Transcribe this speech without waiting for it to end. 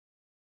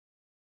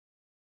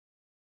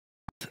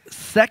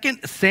2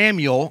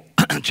 Samuel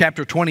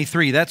chapter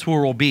 23. That's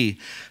where we'll be.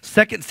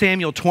 2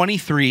 Samuel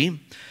 23.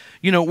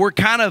 You know, we're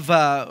kind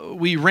of,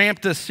 we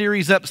ramped this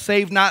series up,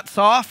 Saved Not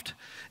Soft,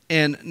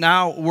 and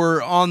now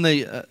we're on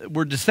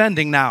we're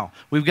descending now.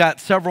 We've got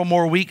several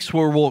more weeks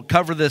where we'll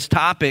cover this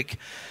topic.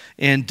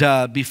 And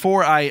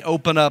before I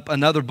open up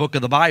another book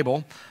of the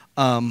Bible,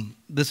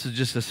 this is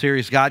just a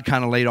series God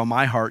kind of laid on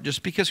my heart,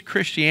 just because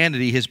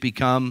Christianity has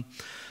become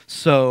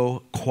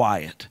so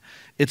quiet.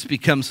 It's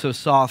become so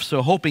soft.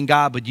 So hoping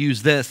God would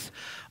use this.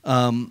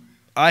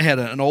 I had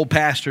an old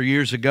pastor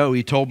years ago.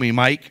 He told me,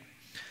 Mike,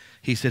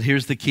 he said,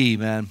 here's the key,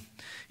 man.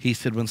 He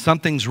said, when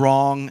something's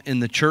wrong in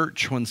the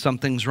church, when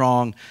something's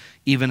wrong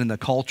even in the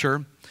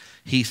culture,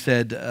 he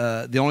said,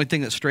 the only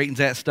thing that straightens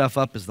that stuff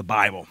up is the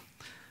Bible.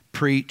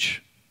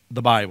 Preach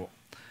the Bible.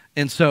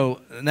 And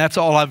that's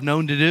all I've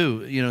known to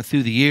do, you know,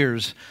 through the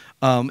years,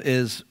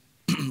 is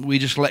we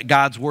just let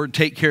God's word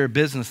take care of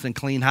business and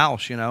clean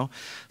house, you know.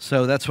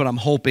 So that's what I'm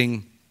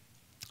hoping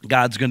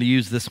God's going to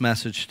use this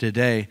message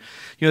today.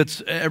 You know,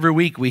 it's every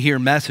week we hear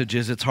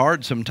messages. It's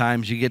hard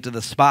sometimes. You get to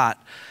the spot.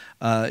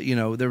 You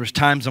know, there was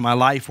times in my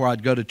life where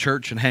I'd go to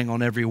church and hang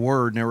on every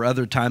word, and there were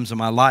other times in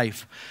my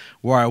life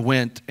where I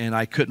went and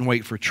I couldn't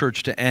wait for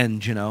church to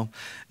end, you know.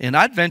 And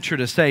I'd venture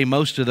to say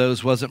most of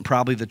those wasn't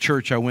probably the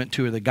church I went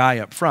to or the guy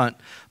up front.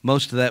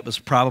 Most of that was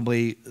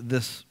probably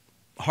this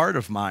heart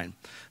of mine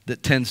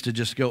that tends to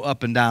just go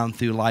up and down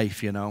through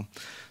life, you know.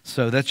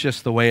 So that's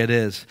just the way it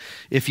is.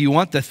 If you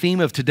want the theme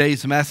of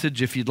today's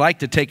message, if you'd like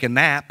to take a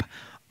nap,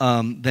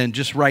 then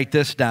just write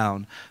this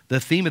down. The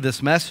theme of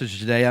this message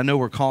today, I know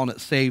we're calling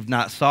it Saved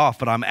Not Soft,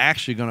 but I'm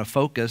actually going to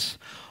focus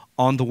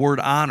on the word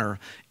honor.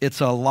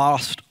 It's a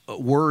lost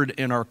word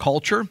in our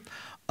culture.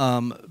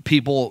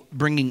 People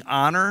bringing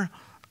honor,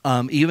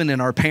 even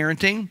in our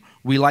parenting.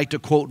 We like to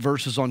quote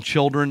verses on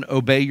children,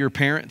 obey your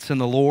parents in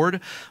the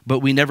Lord, but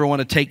we never want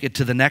to take it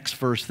to the next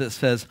verse that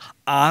says,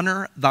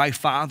 honor thy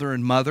father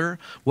and mother,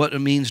 what it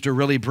means to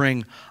really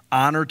bring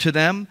honor to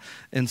them.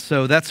 And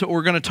so that's what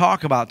we're going to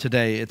talk about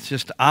today. It's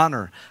just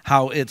honor,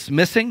 how it's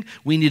missing.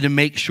 We need to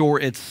make sure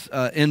it's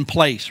in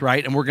place,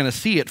 right? And we're going to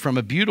see it from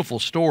a beautiful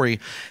story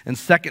in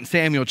 2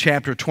 Samuel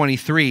chapter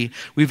 23.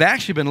 We've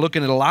actually been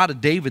looking at a lot of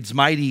David's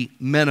mighty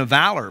men of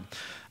valor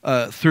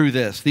through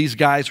this. These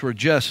guys were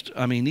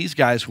these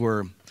guys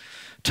were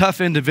tough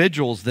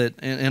individuals that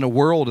in a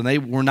world, and they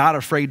were not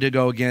afraid to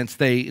go against.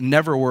 They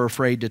never were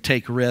afraid to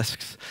take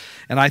risks.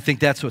 And I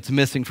think that's what's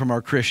missing from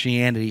our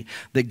Christianity,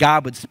 that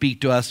God would speak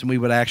to us and we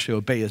would actually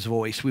obey his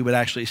voice. We would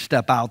actually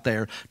step out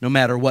there no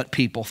matter what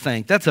people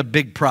think. That's a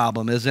big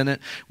problem, isn't it?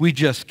 We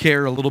just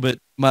care a little bit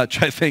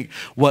much, I think,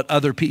 what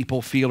other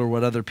people feel or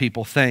what other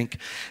people think.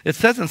 It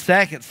says in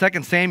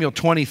 2 Samuel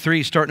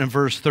 23, starting in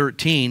verse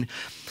 13,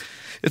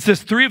 it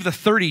says, 3 of the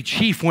 30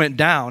 chief went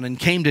down and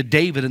came to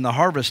David in the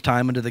harvest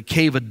time into the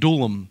cave of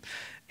Adullam,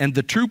 and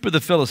the troop of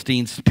the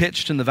Philistines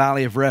pitched in the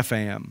valley of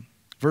Rephaim.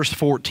 Verse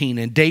 14,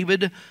 and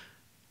David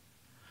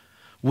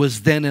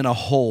was then in a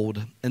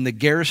hold, and the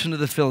garrison of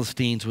the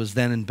Philistines was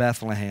then in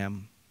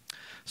Bethlehem.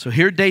 So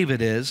here David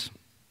is.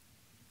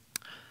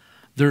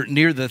 They're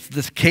near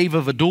this cave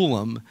of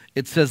Adullam.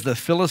 It says the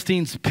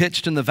Philistines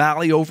pitched in the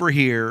valley over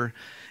here,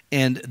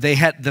 and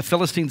the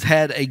Philistines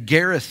had a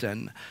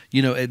garrison.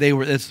 You know,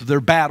 their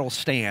battle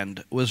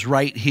stand was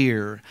right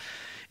here.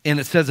 And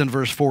it says in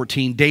verse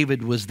 14,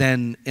 David was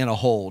then in a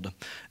hold.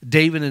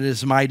 David and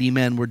his mighty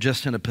men were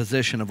just in a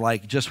position of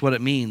like, just what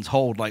it means,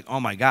 hold, like, oh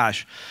my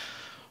gosh,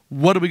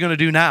 what are we going to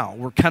do now?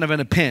 We're kind of in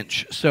a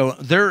pinch. So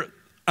they're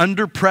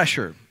under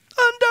pressure.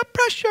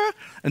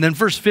 And then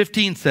verse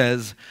 15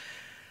 says,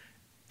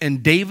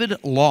 and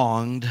David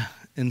longed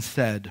and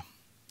said,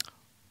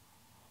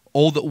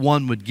 oh, that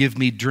one would give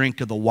me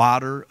drink of the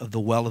water of the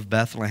well of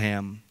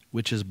Bethlehem,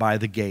 which is by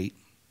the gate.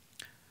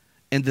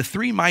 And the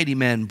 3 mighty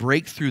men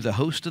brake through the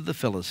host of the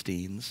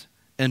Philistines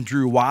and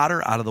drew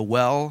water out of the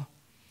well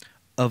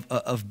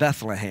of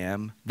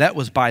Bethlehem, that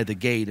was by the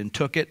gate, and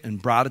took it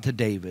and brought it to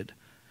David.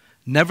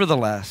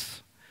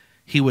 Nevertheless,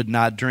 he would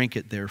not drink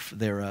it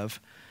thereof,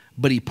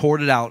 but he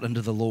poured it out unto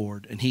the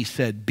Lord. And he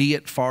said, be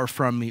it far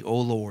from me, O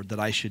Lord,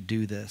 that I should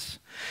do this.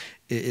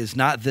 Is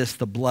not this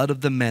the blood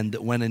of the men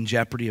that went in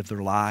jeopardy of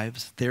their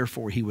lives?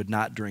 Therefore he would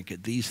not drink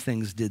it. These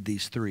things did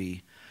these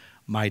 3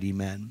 mighty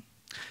men.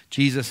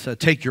 Jesus,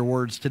 take your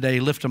words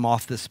today, lift them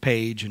off this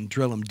page and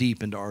drill them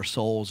deep into our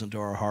souls, into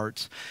our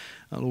hearts.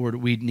 Lord,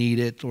 we need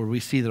it. Lord, we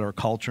see that our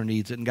culture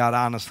needs it. And God,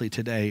 honestly,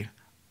 today,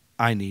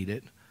 I need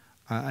it.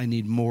 I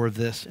need more of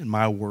this in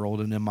my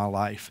world and in my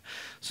life.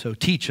 So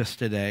teach us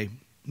today.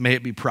 May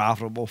it be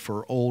profitable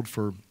for old,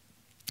 for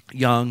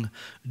young.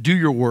 Do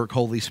your work,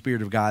 Holy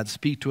Spirit of God.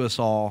 Speak to us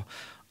all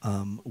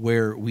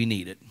where we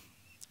need it.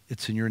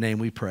 It's in your name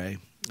we pray.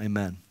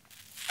 Amen.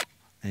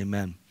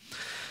 Amen.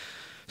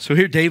 So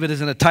here David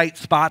is in a tight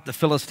spot. The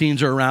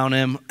Philistines are around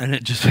him, and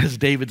it just says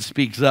David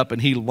speaks up,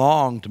 and he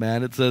longed,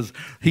 man. It says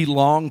he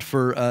longed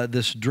for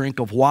this drink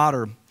of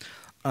water.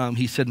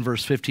 he said in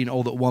verse 15,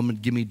 "Oh, that woman,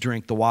 give me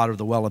drink the water of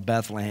the well of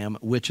Bethlehem,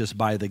 which is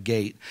by the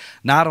gate."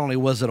 Not only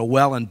was it a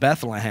well in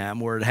Bethlehem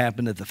where it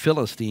happened that the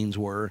Philistines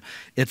were,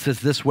 it says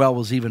this well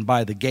was even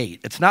by the gate.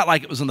 It's not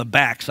like it was on the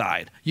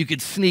backside. You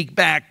could sneak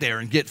back there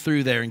and get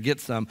through there and get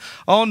some.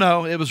 Oh,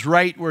 no, it was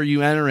right where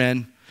you enter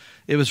in.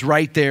 It was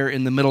right there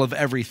in the middle of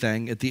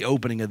everything at the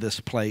opening of this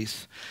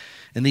place.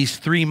 And these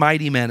three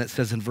mighty men, it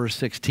says in verse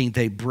 16,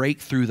 they break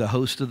through the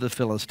host of the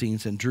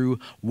Philistines and drew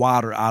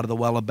water out of the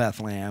well of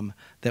Bethlehem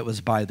that was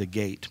by the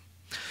gate.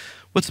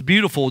 What's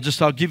beautiful,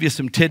 just I'll give you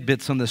some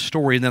tidbits on this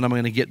story, and then I'm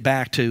going to get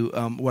back to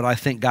what I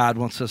think God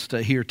wants us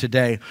to hear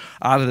today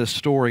out of this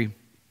story.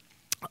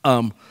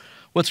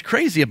 What's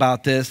crazy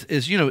about this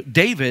is,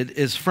 David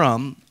is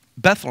from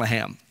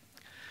Bethlehem.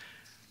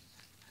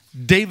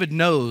 David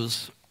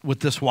knows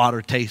what this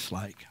water tastes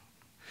like.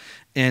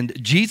 And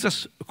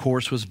Jesus, of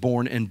course, was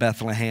born in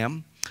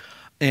Bethlehem.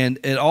 And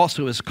it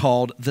also is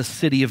called the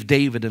city of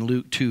David in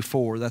Luke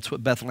 2:4. That's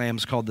what Bethlehem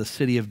is called, the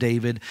city of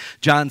David.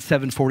 John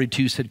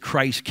 7:42 said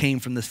Christ came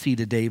from the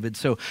seed of David.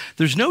 So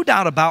there's no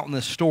doubt about in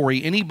this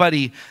story,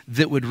 anybody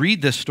that would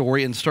read this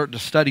story and start to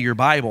study your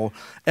Bible,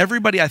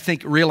 everybody I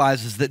think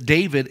realizes that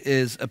David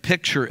is a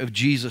picture of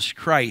Jesus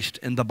Christ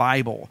in the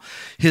Bible.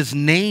 His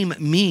name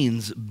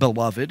means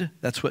beloved.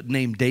 That's what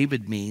name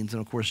David means. And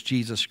of course,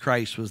 Jesus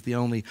Christ was the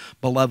only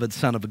beloved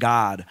Son of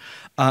God.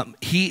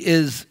 He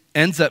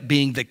ends up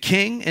being the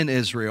king in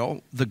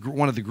Israel,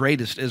 one of the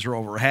greatest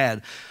Israel ever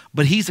had,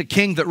 but he's a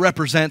king that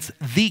represents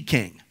the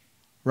king,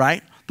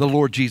 right? The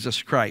Lord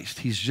Jesus Christ.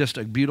 He's just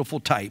a beautiful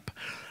type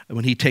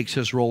when he takes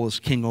his role as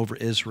king over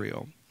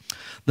Israel.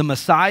 The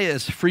Messiah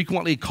is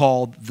frequently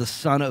called the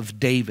Son of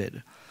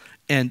David.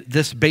 And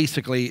this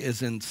basically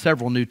is in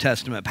several New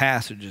Testament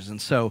passages. And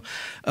so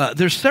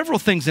there's several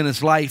things in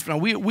his life. Now,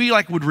 we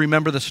would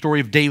remember the story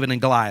of David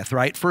and Goliath,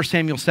 right? 1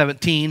 Samuel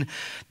 17,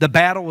 the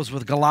battle was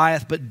with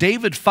Goliath, but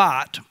David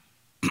fought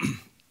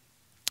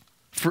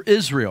for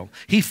Israel.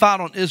 He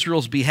fought on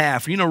Israel's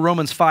behalf.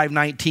 Romans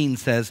 5:19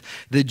 says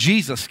that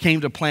Jesus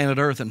came to planet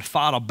Earth and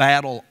fought a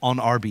battle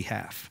on our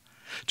behalf,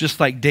 just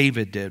like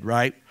David did,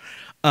 right?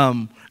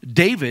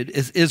 David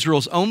is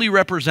Israel's only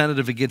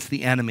representative against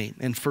the enemy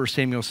in 1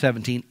 Samuel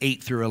 17,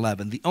 8 through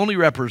 11. The only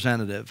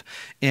representative,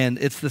 and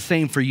it's the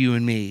same for you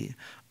and me.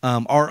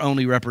 Our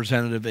only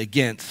representative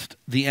against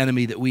the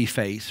enemy that we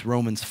face,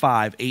 Romans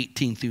 5,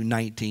 18 through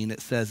 19, it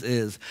says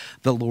is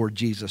the Lord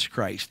Jesus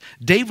Christ.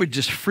 David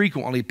just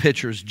frequently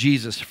pictures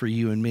Jesus for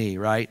you and me,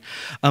 right?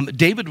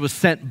 David was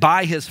sent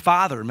by his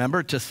father,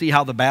 remember, to see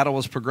how the battle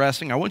was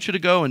progressing. I want you to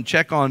go and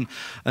check on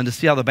and to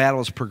see how the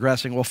battle is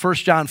progressing. Well,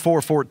 1 John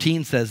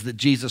 4:14 says that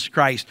Jesus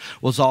Christ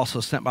was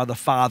also sent by the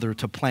Father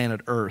to planet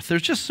Earth.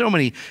 There's just so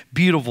many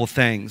beautiful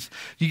things.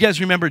 You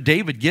guys remember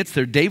David gets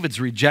there. David's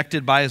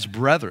rejected by his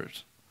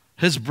brothers.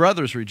 His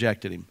brothers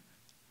rejected him.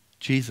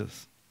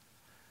 Jesus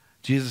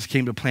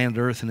came to planet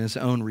Earth and his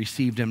own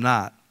received him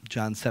not.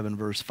 John 7,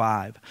 verse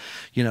 5.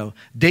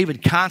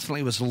 David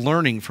constantly was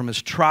learning from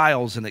his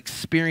trials and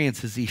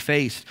experiences he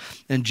faced.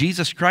 And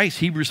Jesus Christ,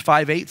 Hebrews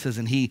 5:8 says,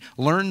 and he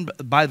learned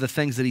by the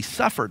things that he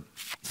suffered.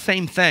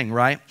 Same thing,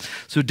 right?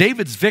 So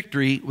David's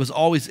victory was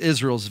always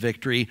Israel's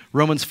victory.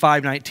 Romans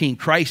 5:19,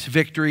 Christ's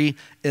victory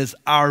is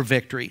our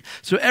victory.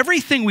 So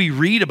everything we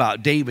read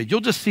about David,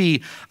 you'll just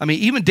see,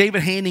 even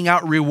David handing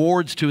out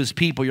rewards to his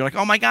people. You're like,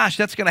 oh my gosh,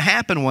 that's going to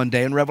happen one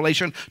day. In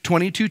Revelation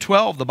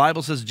 22:12, the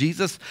Bible says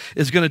Jesus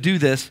is going to do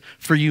this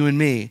for you and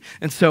me.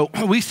 And so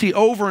we see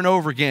over and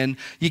over again,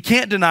 you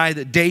can't deny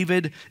that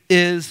David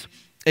is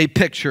a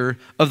picture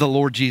of the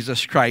Lord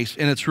Jesus Christ,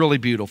 and it's really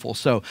beautiful.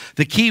 So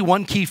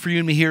one key for you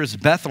and me here is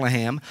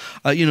Bethlehem.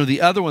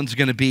 The other one's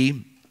going to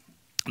be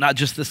not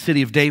just the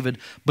city of David,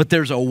 but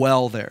there's a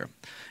well there.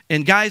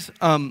 And guys,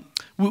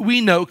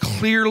 we know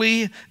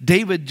clearly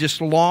David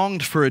just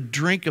longed for a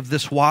drink of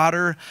this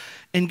water.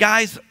 And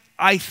guys,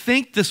 I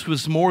think this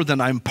was more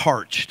than I'm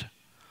parched.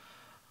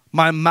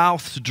 My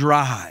mouth's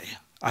dry.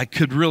 I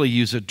could really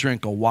use a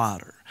drink of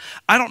water.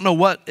 I don't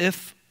know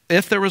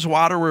if there was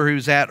water where he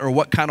was at or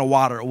what kind of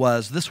water it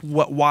was. This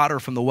water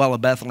from the well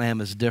of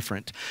Bethlehem is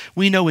different.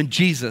 We know when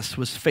Jesus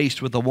was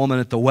faced with a woman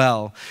at the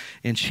well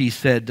and he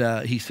said,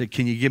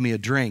 can you give me a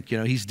drink?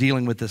 He's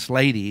dealing with this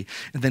lady,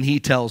 and then he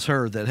tells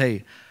her that,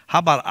 hey, how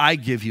about I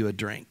give you a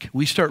drink?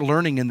 We start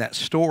learning in that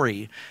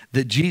story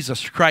that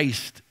Jesus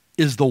Christ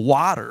is the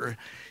water.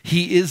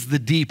 He is the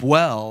deep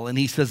well, and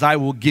he says, I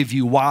will give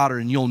you water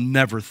and you'll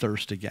never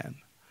thirst again.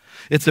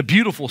 It's a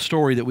beautiful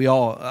story that we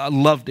all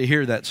love to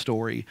hear that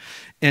story.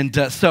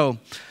 And so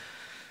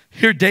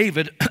here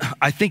David,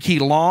 I think he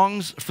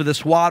longs for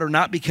this water,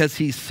 not because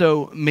he's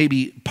so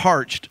maybe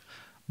parched,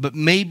 but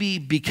maybe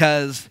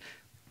because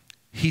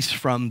he's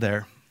from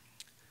there.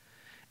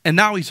 And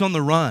now he's on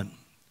the run.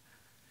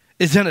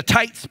 He's in a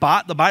tight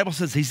spot. The Bible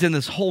says he's in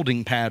this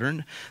holding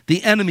pattern.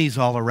 The enemy's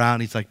all around.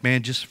 He's like,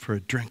 man, just for a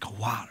drink of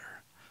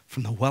water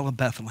from the well of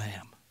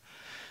Bethlehem.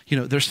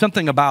 there's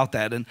something about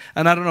that. And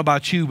I don't know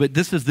about you, but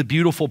this is the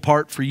beautiful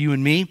part for you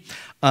and me.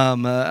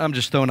 I'm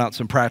just throwing out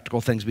some practical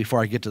things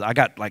before I get to I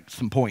got like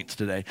some points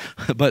today.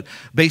 But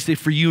basically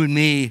for you and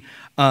me,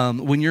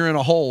 when you're in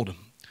a hold,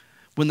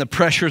 when the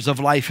pressures of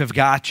life have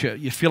got you,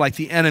 you feel like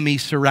the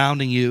enemy's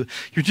surrounding you,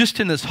 you're just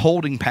in this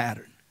holding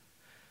pattern.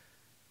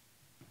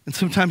 And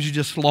sometimes you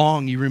just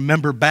you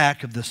remember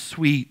back of the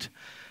sweet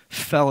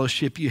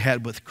fellowship you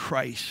had with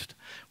Christ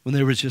when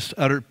there was just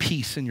utter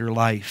peace in your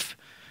life.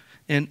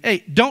 And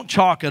hey, don't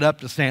chalk it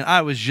up to saying,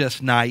 I was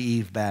just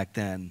naive back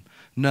then.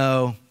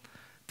 No,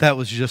 that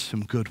was just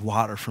some good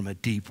water from a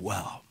deep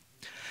well.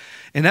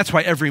 And that's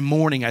why every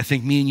morning I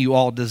think me and you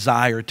all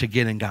desire to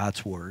get in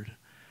God's word,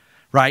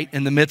 right?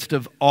 In the midst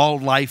of all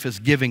life is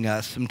giving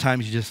us,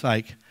 sometimes you just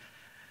like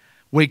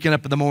waking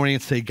up in the morning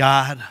and say,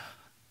 God,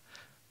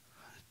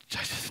 I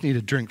just need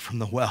a drink from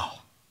the well.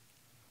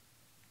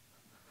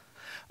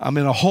 I'm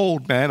in a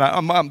hold, man.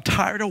 I'm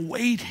tired of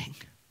waiting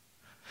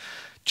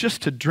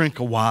just to drink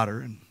of water.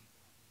 And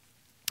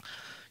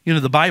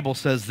the Bible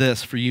says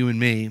this for you and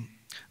me,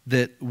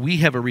 that we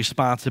have a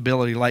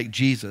responsibility like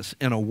Jesus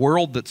in a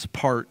world that's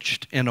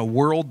parched, in a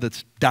world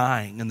that's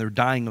dying, and they're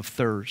dying of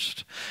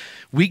thirst.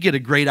 We get a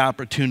great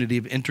opportunity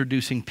of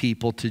introducing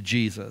people to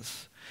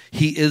Jesus.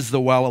 He is the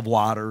well of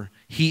water.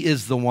 He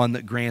is the one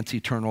that grants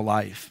eternal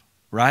life,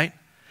 right?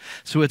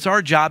 So it's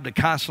our job to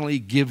constantly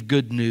give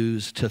good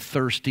news to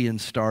thirsty and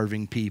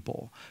starving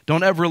people.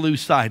 Don't ever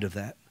lose sight of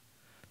that.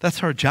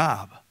 That's our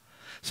job.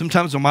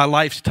 Sometimes when my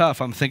life's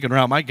tough, I'm thinking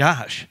around, my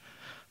gosh,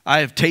 I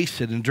have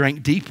tasted and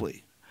drank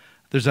deeply.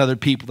 There's other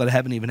people that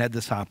haven't even had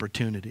this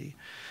opportunity.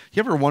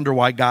 You ever wonder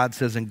why God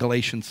says in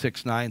Galatians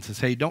 6:9, says,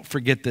 hey, don't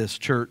forget this,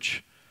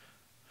 church.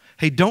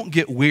 Hey, don't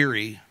get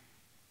weary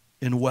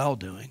in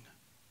well-doing.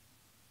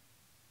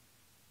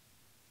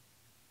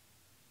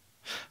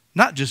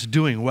 Not just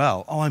doing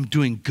well. Oh, I'm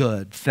doing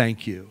good.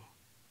 Thank you.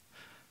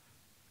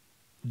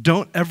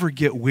 Don't ever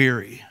get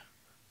weary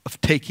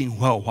of taking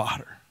well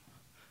water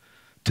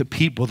to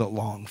people that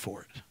long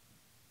for it.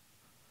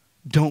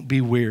 Don't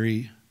be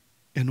weary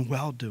in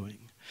well-doing.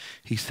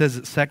 He says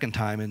it second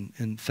time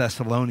in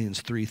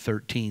Thessalonians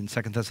 3:13,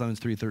 2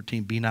 Thessalonians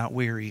 3:13, be not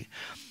weary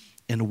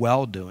in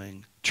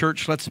well-doing.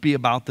 Church, let's be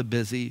about the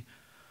busy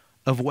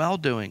of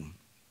well-doing.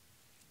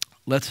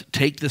 Let's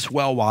take this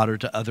well water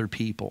to other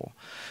people.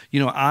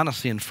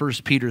 Honestly, in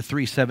 1 Peter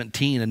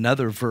 3:17,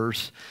 another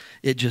verse,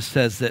 it just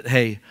says that,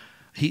 hey,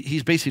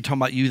 he's basically talking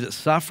about you that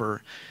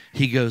suffer.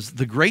 He goes,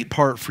 the great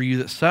part for you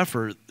that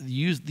suffer,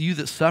 you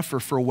that suffer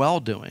for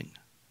well-doing.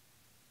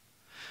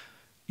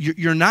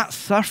 You're not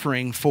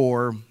suffering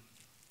for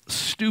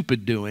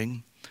stupid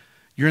doing.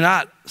 You're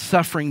not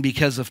suffering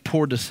because of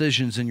poor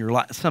decisions in your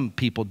life. Some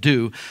people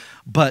do.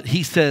 But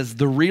he says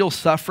the real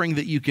suffering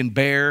that you can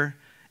bear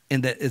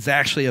and that is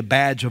actually a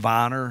badge of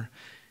honor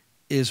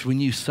is when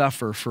you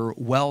suffer for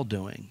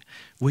well-doing.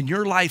 When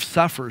your life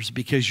suffers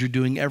because you're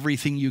doing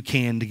everything you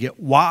can to get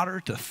water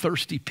to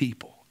thirsty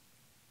people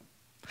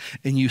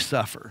and you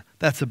suffer,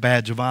 that's a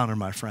badge of honor,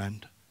 my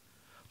friend.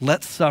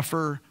 Let's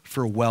suffer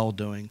for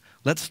well-doing.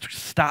 Let's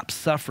stop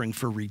suffering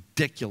for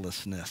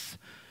ridiculousness.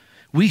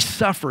 We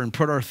suffer and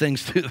put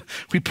ourselves through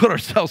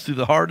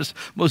the hardest,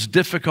 most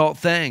difficult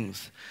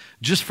things.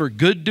 Just for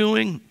good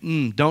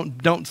doing,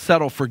 don't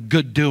settle for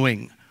good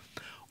doing.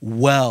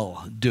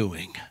 Well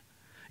doing.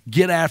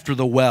 Get after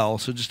the well.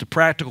 So just a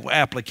practical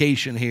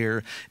application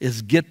here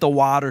is get the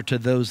water to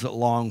those that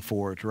long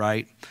for it,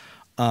 right?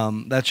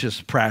 That's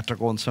just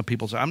practical. And some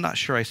people say, I'm not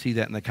sure I see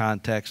that in the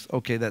context.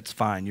 Okay, that's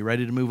fine. You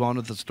ready to move on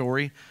with the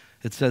story?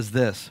 It says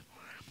this.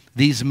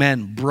 These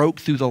men broke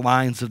through the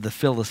lines of the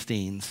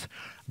Philistines.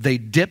 They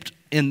dipped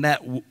in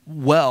that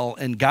well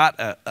and got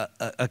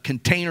a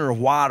container of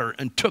water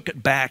and took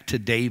it back to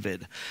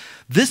David.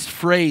 This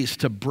phrase,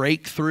 to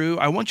break through,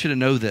 I want you to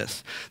know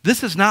this.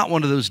 This is not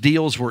one of those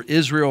deals where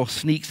Israel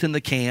sneaks in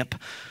the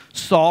camp,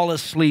 Saul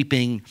is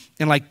sleeping,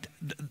 and like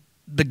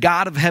the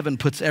God of heaven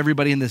puts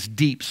everybody in this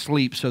deep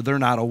sleep so they're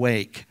not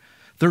awake.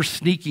 They're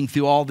sneaking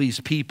through all these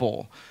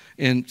people.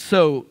 And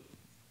so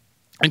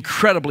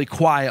incredibly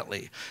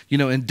quietly,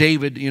 and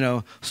David,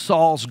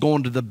 Saul's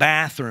going to the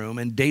bathroom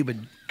and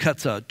David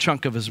cuts a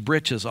chunk of his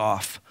britches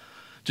off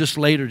just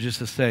later just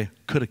to say,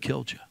 could have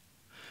killed you.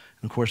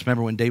 And of course,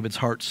 remember when David's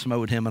heart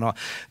smote him and all.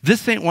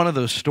 This ain't one of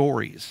those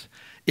stories.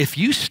 If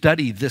you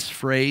study this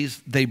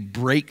phrase, they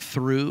break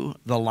through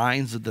the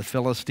lines of the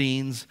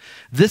Philistines.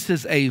 This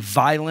is a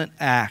violent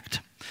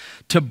act.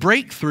 To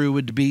break through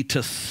would be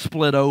to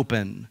split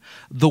open.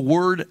 The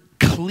word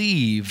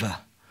cleave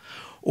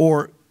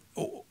or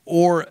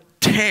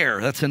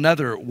tear, that's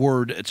another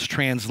word it's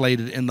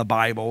translated in the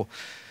Bible,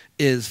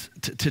 is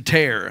to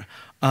tear.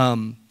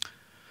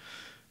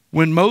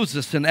 When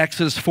Moses in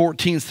Exodus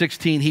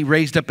 14:16, he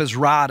raised up his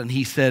rod and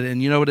he said,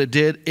 and you know what it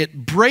did?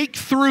 It break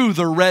through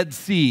the Red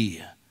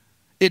Sea.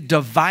 It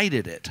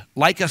divided it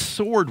like a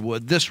sword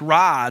would. This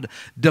rod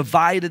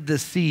divided the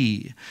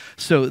sea.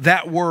 So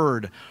that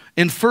word,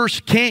 in 1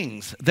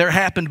 Kings, there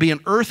happened to be an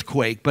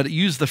earthquake, but it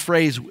used the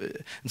phrase,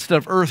 instead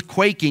of earth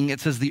quaking,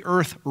 it says the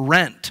earth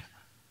rent.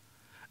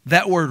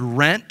 That word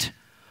rent,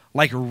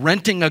 like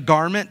renting a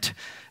garment,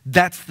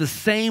 that's the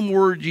same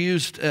word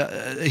used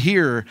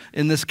here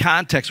in this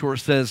context where it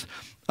says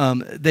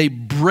they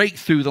break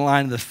through the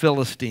line of the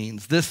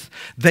Philistines.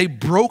 They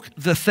broke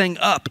the thing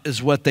up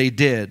is what they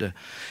did.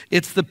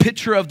 It's the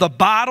picture of the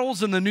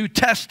bottles in the New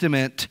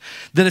Testament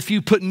that if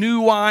you put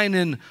new wine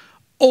in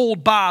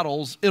old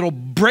bottles, it'll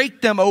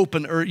break them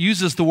open, or it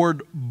uses the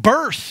word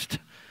burst.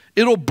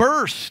 It'll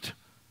burst.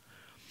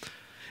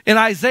 In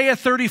Isaiah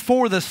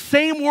 34, the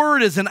same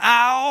word is an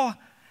owl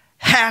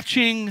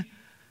hatching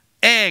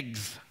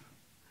eggs.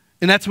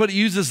 And that's what it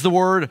uses the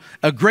word,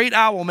 a great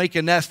owl will make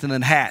a nest and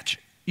then hatch.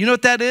 You know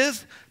what that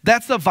is?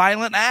 That's a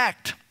violent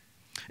act.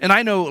 And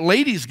I know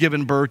ladies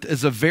giving birth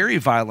is a very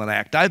violent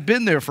act. I've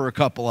been there for a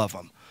couple of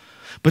them.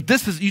 But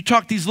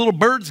these little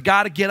birds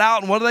got to get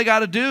out, and what do they got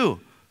to do?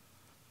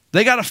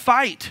 They got to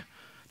fight.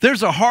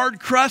 There's a hard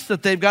crust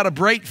that they've got to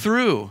break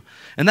through.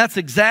 And that's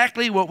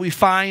exactly what we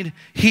find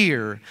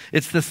here.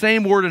 It's the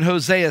same word in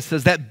Hosea. It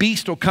says that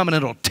beast will come and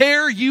it'll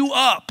tear you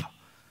up.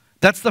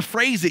 That's the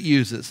phrase it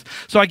uses.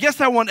 So I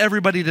guess I want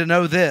everybody to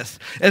know this.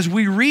 As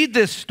we read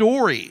this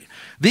story,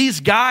 these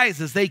guys,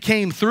 as they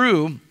came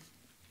through,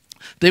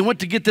 they went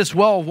to get this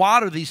well of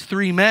water, these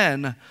three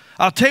men.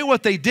 I'll tell you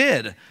what they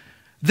did.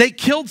 They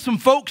killed some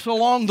folks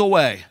along the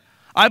way.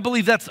 I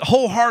believe that's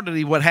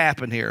wholeheartedly what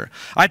happened here.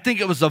 I think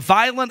it was a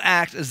violent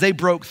act as they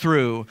broke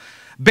through.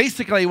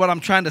 Basically, what I'm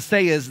trying to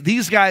say is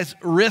these guys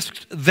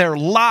risked their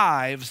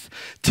lives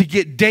to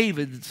get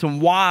David some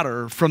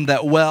water from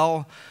that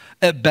well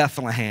at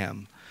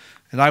Bethlehem.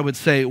 And I would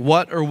say,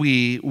 what are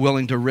we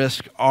willing to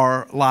risk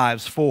our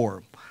lives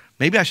for?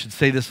 Maybe I should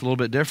say this a little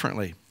bit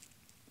differently.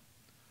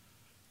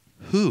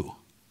 Who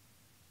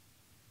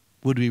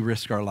would we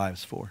risk our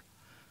lives for?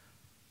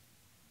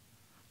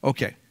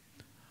 Okay.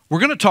 We're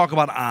going to talk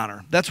about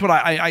honor. That's what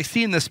I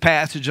see in this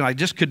passage, and I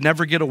just could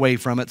never get away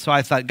from it. So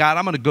I thought, God,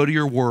 I'm going to go to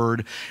your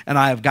word, and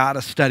I have got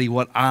to study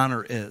what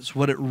honor is,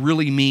 what it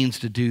really means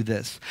to do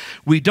this.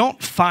 We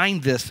don't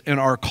find this in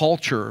our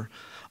culture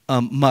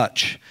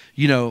much.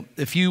 You know,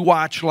 if you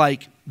watch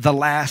like The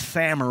Last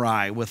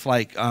Samurai with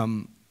like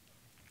Tom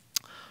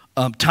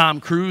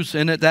Cruise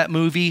in it, that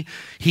movie,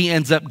 he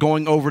ends up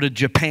going over to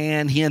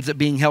Japan. He ends up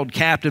being held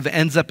captive,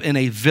 ends up in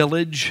a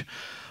village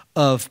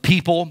of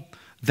people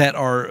that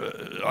are,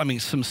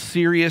 some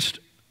serious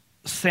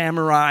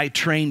samurai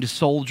trained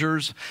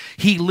soldiers.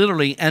 He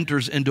literally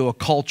enters into a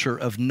culture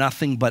of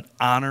nothing but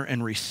honor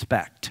and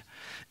respect.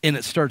 And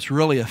it starts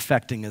really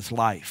affecting his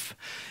life.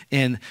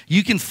 And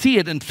you can see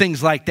it in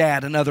things like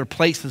that in other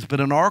places, but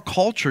in our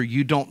culture,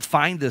 you don't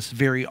find this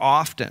very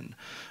often.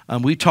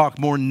 We talk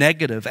more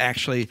negative,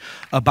 actually,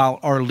 about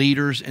our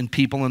leaders and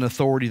people in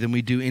authority than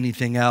we do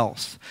anything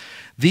else.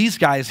 These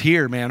guys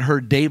here, man,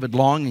 heard David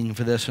longing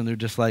for this, and they're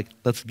just like,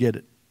 let's get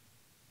it.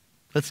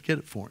 Let's get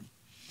it for him.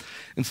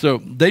 And so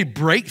they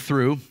break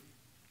through,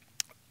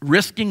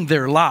 risking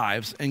their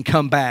lives, and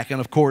come back.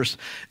 And of course,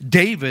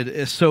 David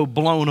is so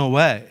blown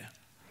away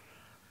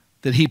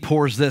that he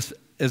pours this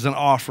as an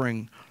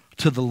offering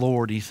to the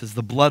Lord. He says,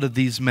 the blood of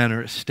these men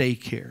are at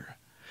stake here,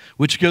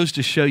 which goes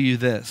to show you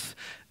this.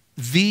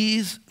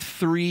 These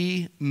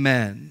three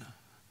men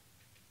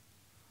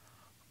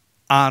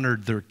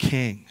honored their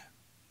king.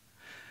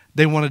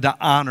 They wanted to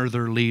honor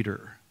their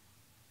leader.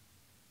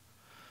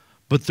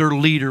 But their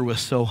leader was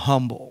so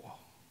humble,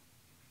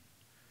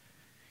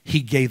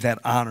 he gave that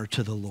honor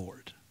to the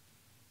Lord.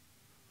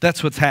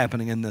 That's what's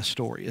happening in this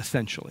story,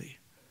 essentially.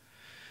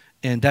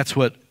 And that's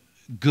what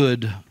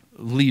good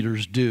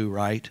leaders do,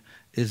 right?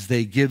 Is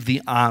they give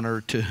the honor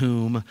to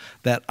whom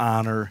that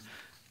honor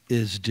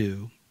is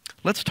due.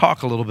 Let's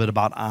talk a little bit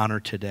about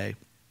honor today.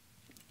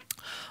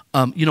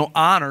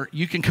 Honor,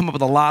 you can come up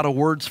with a lot of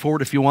words for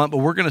it if you want, but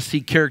we're going to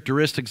see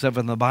characteristics of it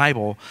in the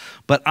Bible.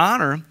 But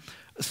honor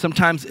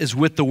sometimes is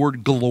with the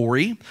word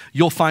glory.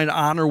 You'll find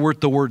honor with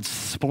the word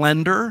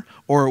splendor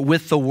or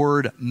with the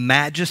word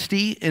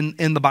majesty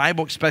in the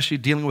Bible, especially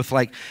dealing with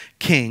like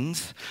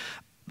kings.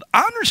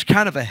 Honor is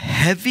kind of a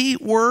heavy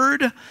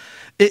word.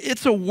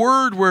 It's a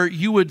word where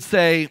you would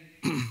say,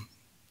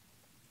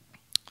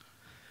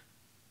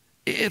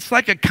 it's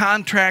like a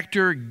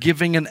contractor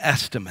giving an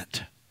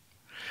estimate.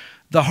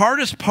 The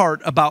hardest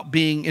part about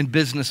being in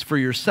business for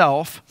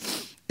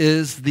yourself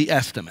is the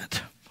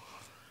estimate.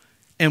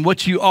 And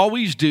what you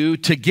always do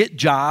to get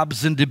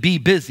jobs and to be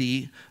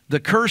busy, the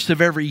curse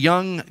of every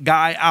young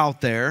guy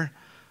out there,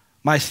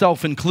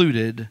 myself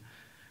included,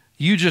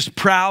 you just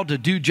proud to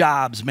do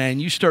jobs, man.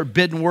 You start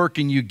bidding work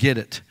and you get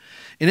it.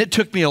 And it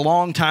took me a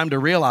long time to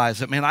realize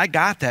that, man, I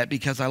got that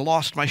because I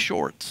lost my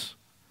shorts.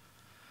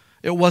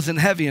 It wasn't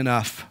heavy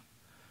enough.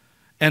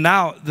 And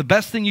now the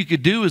best thing you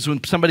could do is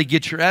when somebody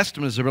gets your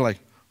estimates, they're like,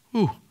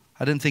 ooh,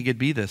 I didn't think it'd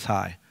be this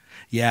high.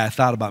 Yeah, I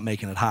thought about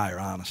making it higher,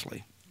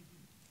 honestly.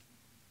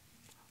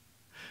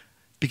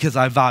 Because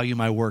I value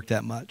my work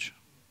that much.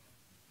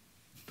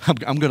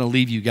 I'm going to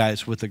leave you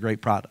guys with a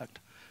great product.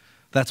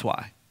 That's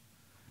why.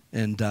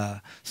 And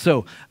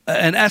so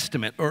an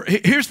estimate, or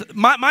here's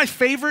my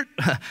favorite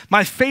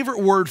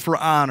word for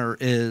honor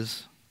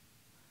is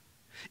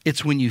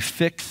It's when you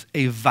fix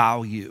a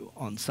value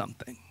on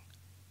something.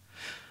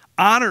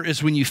 Honor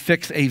is when you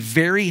fix a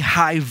very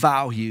high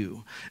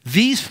value.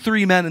 These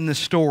three men in this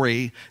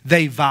story,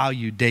 they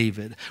valued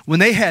David. When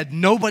they had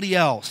nobody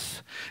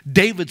else,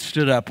 David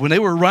stood up. When they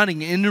were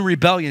running into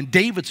rebellion,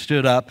 David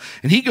stood up,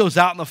 and he goes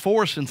out in the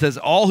forest and says,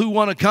 all who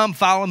want to come,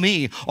 follow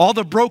me. All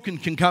the broken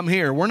can come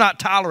here. We're not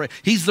tolerated.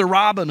 He's the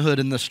Robin Hood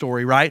in the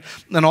story, right?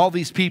 And all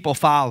these people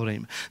followed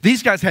him.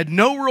 These guys had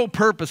no real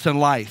purpose in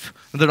life.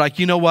 And they're like,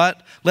 you know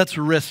what? Let's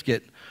risk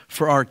it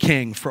for our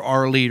king, for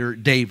our leader,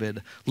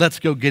 David. Let's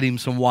go get him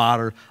some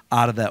water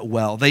out of that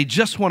well. They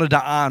just wanted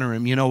to honor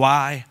him. You know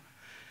why?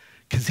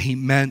 Because he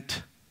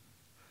meant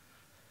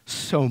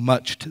so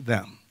much to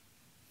them.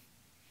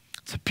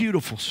 It's a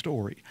beautiful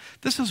story.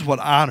 This is what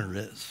honor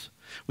is.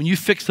 When you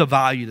fix a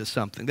value to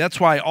something. That's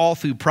why all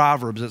through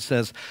Proverbs it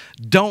says,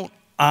 don't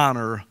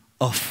honor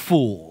a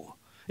fool.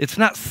 It's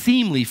not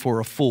seemly for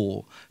a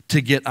fool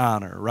to get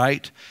honor,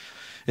 right?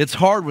 It's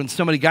hard when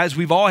somebody, guys,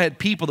 we've all had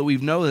people that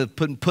we've known that have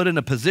been put in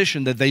a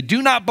position that they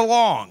do not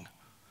belong.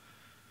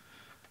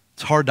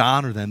 It's hard to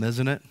honor them,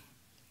 isn't it?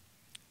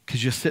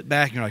 Because you sit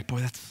back and you're like,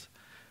 boy,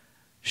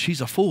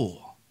 she's a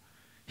fool.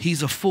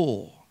 He's a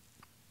fool.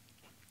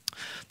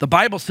 The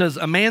Bible says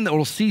a man that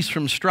will cease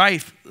from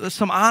strife, there's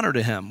some honor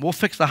to him. We'll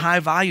fix the high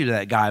value to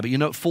that guy. But you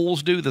know what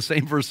fools do? The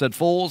same verse said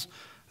fools,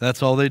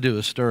 that's all they do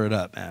is stir it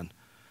up, man.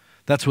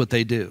 That's what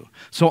they do.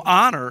 So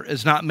honor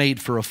is not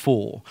made for a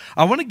fool.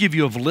 I want to give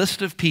you a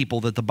list of people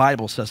that the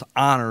Bible says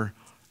honor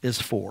is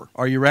for.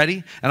 Are you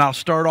ready? And I'll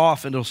start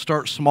off, and it'll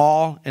start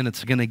small, and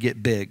it's going to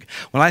get big.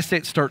 When I say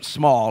it starts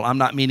small, I'm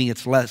not meaning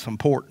it's less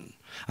important.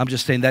 I'm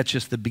just saying that's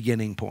just the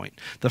beginning point.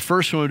 The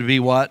first one would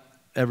be what?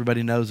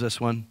 Everybody knows this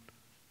one.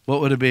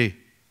 What would it be?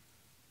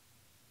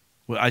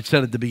 Well, I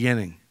said at the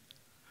beginning.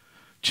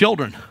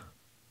 Children.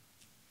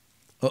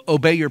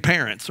 Obey your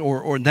parents,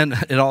 or then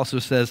it also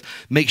says,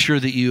 make sure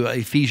that you,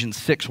 Ephesians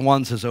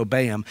 6:1 says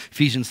obey them.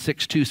 Ephesians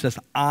 6:2 says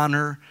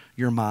honor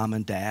your mom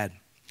and dad.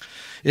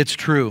 It's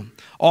true.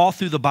 All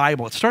through the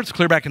Bible, it starts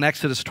clear back in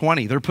Exodus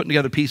 20. They're putting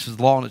together pieces of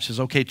the law, and it says,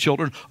 okay,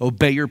 children,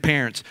 obey your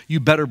parents. You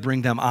better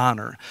bring them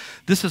honor.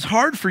 This is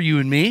hard for you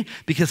and me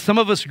because some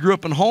of us grew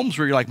up in homes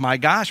where you're like, my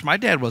gosh, my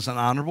dad wasn't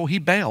honorable. He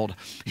bailed.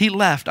 He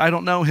left. I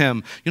don't know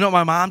him. You know what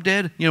my mom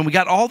did? You know, we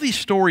got all these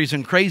stories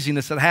and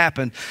craziness that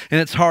happened, and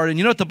it's hard. And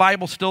you know what the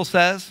Bible still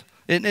says?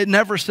 It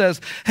never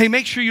says, hey,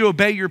 make sure you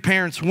obey your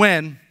parents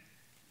when.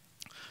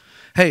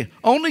 Hey,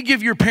 only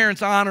give your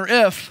parents honor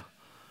if.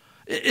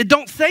 It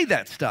don't say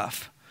that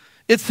stuff.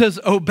 It says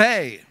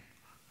obey.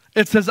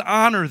 It says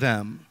honor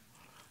them.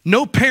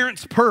 No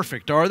parent's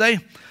perfect, are they?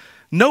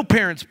 No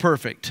parent's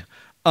perfect.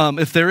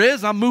 If there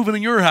is, I'm moving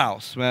in your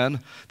house,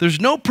 man. There's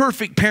no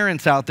perfect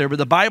parents out there, but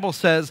the Bible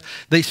says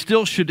they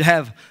still should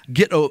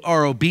get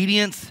our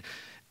obedience,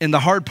 and the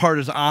hard part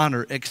is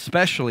honor,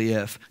 especially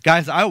if.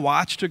 Guys, I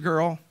watched a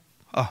girl.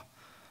 Oh,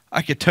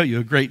 I could tell you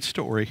a great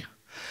story.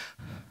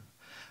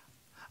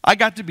 I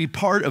got to be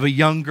part of a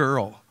young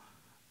girl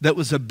that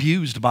was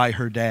abused by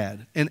her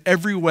dad in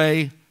every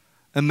way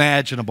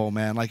imaginable,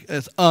 man. Like,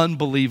 it's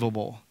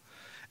unbelievable.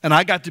 And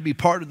I got to be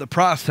part of the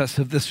process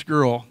of this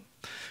girl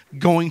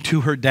going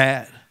to her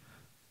dad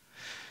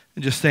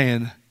and just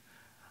saying,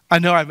 I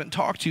know I haven't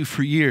talked to you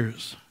for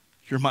years.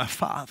 You're my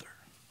father.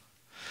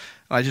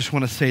 And I just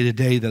want to say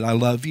today that I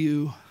love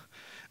you,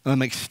 and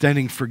I'm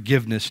extending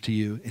forgiveness to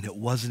you, and it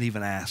wasn't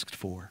even asked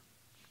for.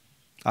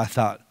 I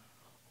thought,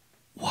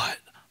 what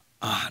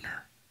honor.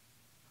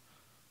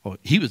 Well,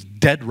 he was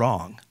dead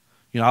wrong.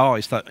 You know, I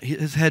always thought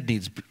his head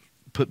needs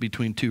put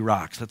between two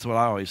rocks. That's what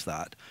I always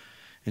thought.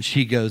 And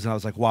she goes, and I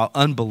was like, wow,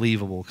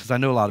 unbelievable. Because I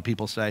know a lot of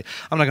people say,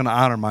 I'm not going to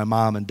honor my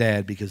mom and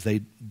dad because they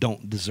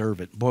don't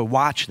deserve it. Boy,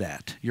 watch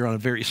that. You're on a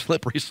very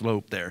slippery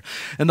slope there.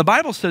 And the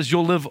Bible says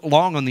you'll live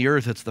long on the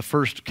earth. It's the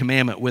first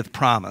commandment with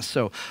promise.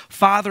 So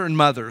father and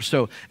mother.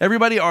 So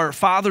everybody, our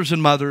fathers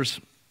and mothers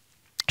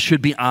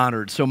should be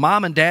honored. So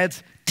mom and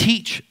dads,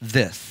 teach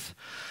this.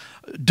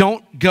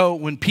 Don't go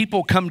when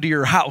people come to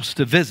your house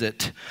to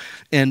visit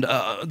and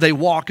they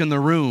walk in the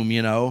room,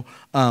 you know.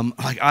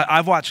 Like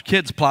I've watched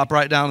kids plop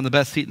right down in the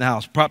best seat in the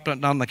house, plop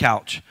down on the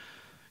couch.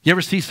 You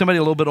ever see somebody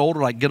a little bit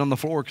older like get on the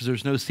floor because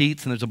there's no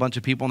seats and there's a bunch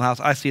of people in the house?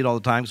 I see it all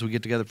the time because we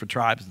get together for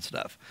tribes and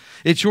stuff.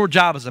 It's your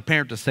job as a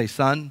parent to say,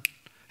 son,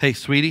 hey,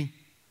 sweetie,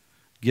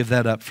 give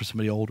that up for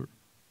somebody older.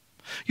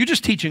 You're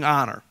just teaching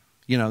honor.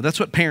 You know, that's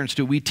what parents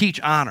do. We teach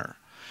honor.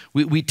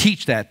 We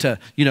teach that to,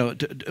 you know,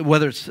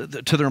 whether it's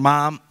to their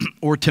mom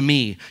or to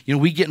me. You know,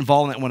 we get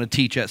involved in that and want to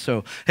teach that.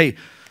 So, hey,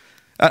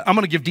 I'm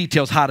going to give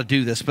details how to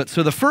do this. But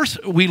so the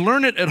first, we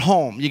learn it at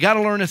home. You got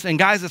to learn this. And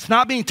guys, it's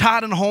not being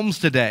taught in homes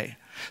today.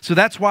 So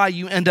that's why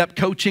you end up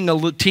coaching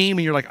a team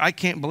and you're like, I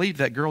can't believe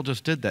that girl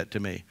just did that to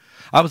me.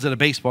 I was at a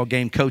baseball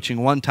game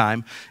coaching one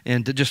time,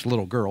 and just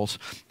little girls.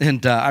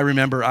 And I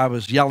remember I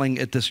was yelling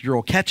at this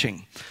girl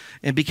catching.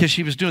 And because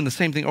she was doing the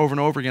same thing over and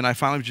over again, I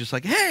finally was just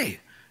like, hey,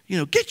 you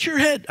know, get your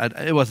head.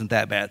 It wasn't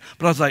that bad.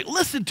 But I was like,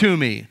 listen to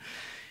me.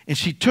 And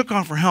she took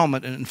off her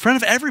helmet, and in front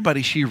of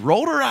everybody, she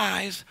rolled her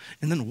eyes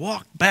and then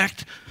walked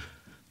back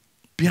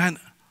behind.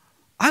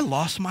 I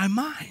lost my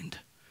mind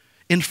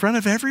in front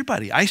of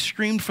everybody. I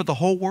screamed for the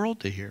whole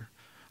world to hear.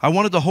 I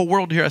wanted the whole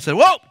world to hear. I said,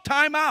 whoa,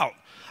 time out.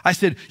 I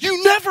said,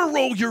 you never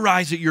roll your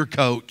eyes at your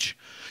coach.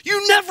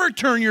 You never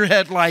turn your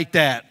head like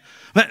that.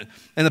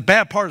 And the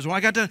bad part is when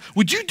I got done,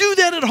 would you do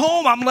that at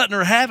home? I'm letting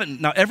her have it.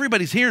 Now,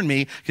 everybody's hearing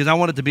me because I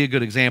wanted to be a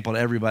good example to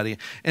everybody.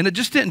 And it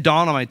just didn't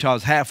dawn on me until I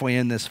was halfway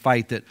in this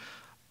fight that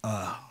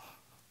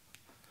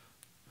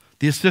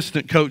the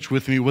assistant coach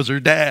with me was her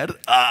dad.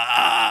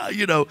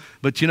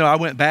 But, I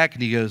went back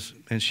and he goes,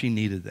 and she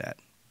needed that.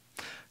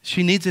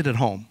 She needs it at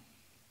home.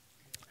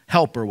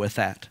 Help her with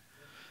that.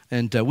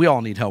 And we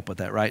all need help with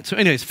that, right? So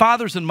anyways,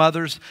 fathers and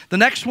mothers. The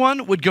next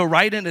one would go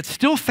right in. It's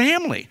still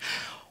family.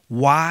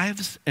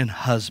 Wives and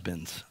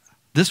husbands.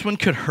 This one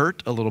could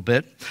hurt a little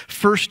bit.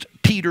 1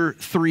 Peter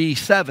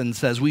 3:7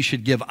 says we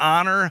should give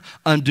honor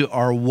unto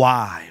our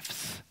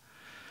wives.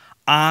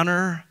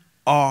 Honor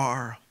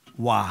our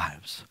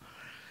wives.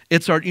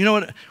 It's our, you know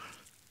what?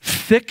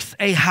 Fix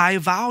a high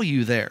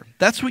value there.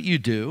 That's what you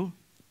do.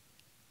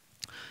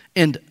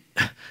 And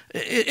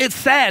it's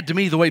sad to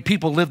me the way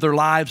people live their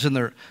lives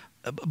and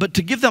but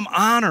to give them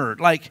honor,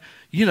 like,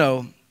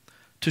 to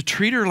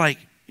treat her like,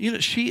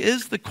 she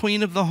is the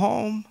queen of the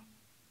home.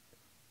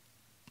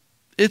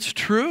 It's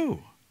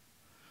true.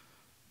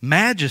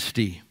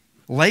 Majesty.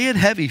 Lay it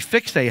heavy.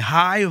 Fix a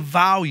high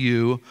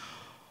value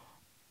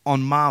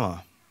on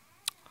mama,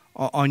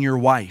 on your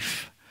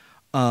wife.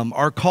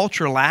 Our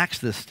culture lacks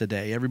this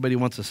today. Everybody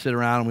wants to sit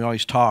around and we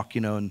always talk,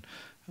 and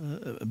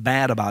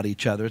bad about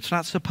each other. It's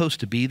not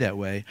supposed to be that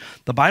way.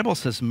 The Bible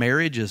says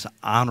marriage is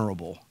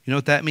honorable. You know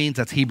what that means?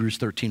 That's Hebrews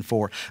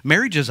 13:4.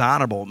 Marriage is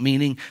honorable,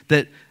 meaning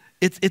that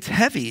it's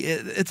heavy.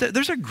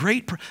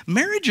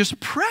 Marriage is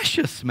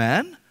precious,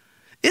 man.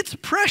 It's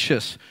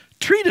precious.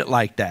 Treat it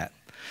like that.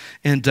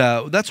 And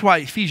that's why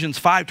Ephesians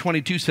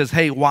 5:22 says,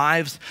 hey,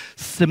 wives,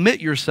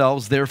 submit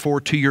yourselves,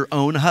 therefore, to your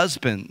own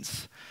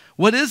husbands.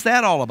 What is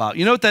that all about?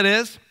 You know what that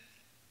is?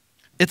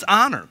 It's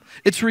honor.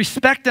 It's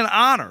respect and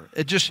honor.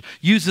 It just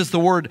uses the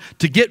word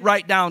to get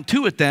right down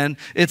to it then.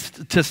 It's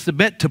to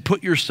submit, to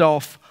put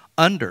yourself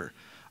under.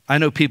 I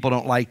know people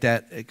don't like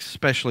that,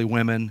 especially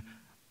women.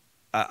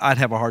 I'd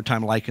have a hard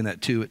time liking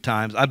that too at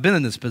times. I've been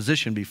in this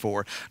position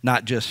before,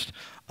 not just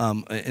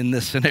in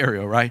this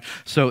scenario, right?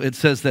 So it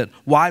says that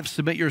wives,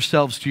 submit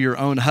yourselves to your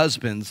own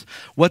husbands.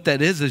 What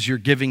that is you're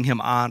giving him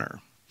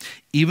honor.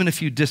 Even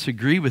if you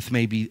disagree with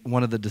maybe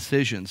one of the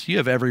decisions, you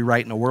have every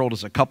right in the world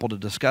as a couple to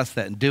discuss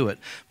that and do it.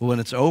 But when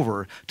it's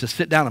over, to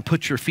sit down and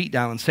put your feet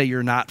down and say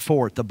you're not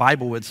for it, the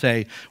Bible would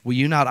say, will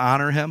you not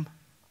honor him?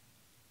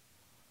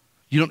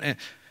 And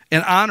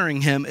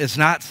honoring him is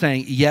not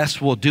saying, yes,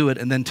 we'll do it,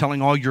 and then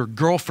telling all your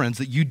girlfriends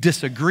that you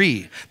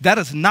disagree. That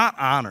is not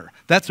honor.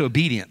 That's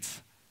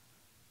obedience.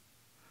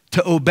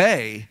 To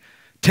obey,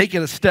 take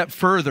it a step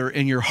further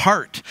in your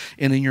heart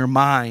and in your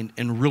mind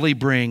and really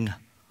bring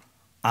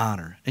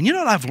honor. And you know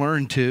what I've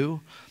learned too?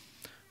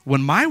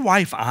 When my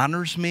wife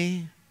honors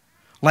me,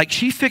 like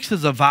she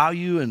fixes a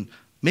value and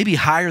maybe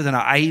higher than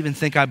I even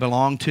think I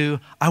belong to,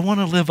 I want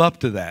to live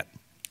up to that.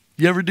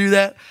 You ever do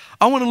that?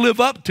 I want to live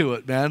up to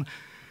it, man.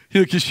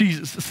 Because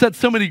she said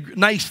so many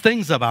nice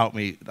things about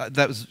me.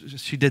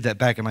 She did that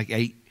back in like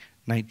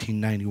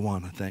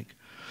 1991, I think.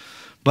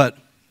 But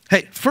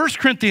hey, 1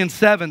 Corinthians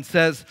 7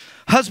 says,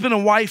 husband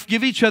and wife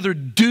give each other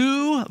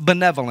due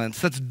benevolence.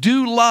 That's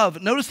due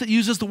love. Notice it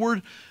uses the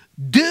word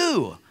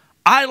due.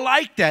 I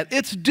like that.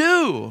 It's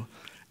due.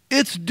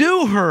 It's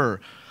due her.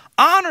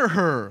 Honor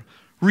her.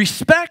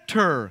 Respect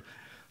her.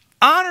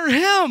 Honor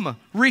him.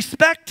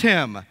 Respect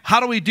him. How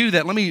do we do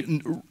that? Let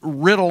me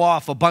riddle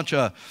off a bunch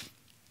of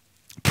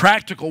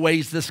practical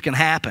ways this can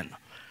happen.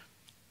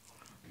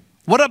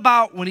 What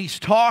about when he's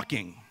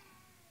talking?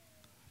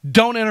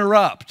 Don't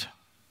interrupt.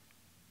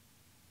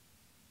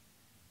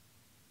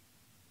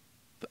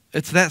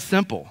 It's that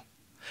simple,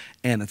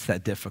 and it's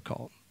that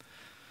difficult.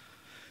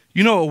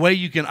 You know a way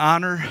you can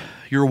honor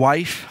your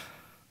wife?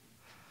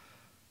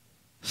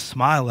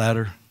 Smile at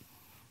her.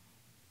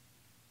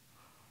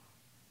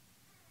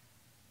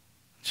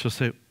 She'll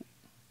say,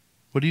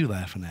 what are you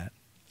laughing at?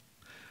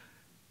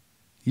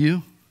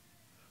 You?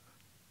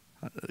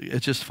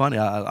 It's just funny.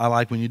 I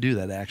like when you do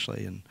that,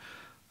 actually. And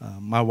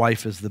my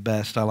wife is the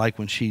best. I like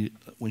when she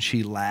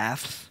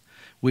laughs.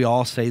 We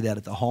all say that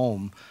at the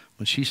home.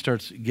 When she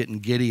starts getting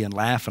giddy and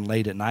laughing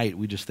late at night,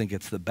 we just think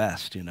it's the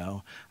best,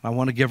 I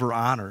want to give her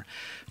honor.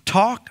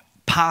 Talk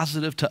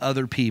positive to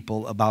other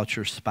people about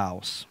your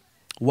spouse.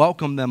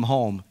 Welcome them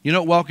home. You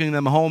know what welcoming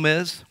them home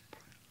is?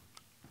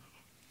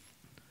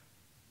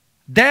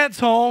 Dad's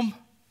home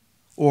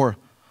or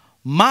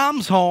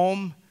mom's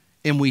home,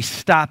 and we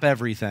stop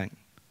everything.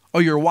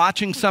 Or you're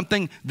watching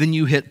something, then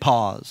you hit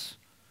pause.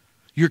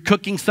 You're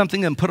cooking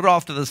something and put it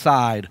off to the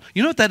side.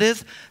 You know what that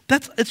is?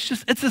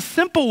 It's a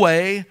simple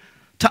way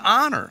to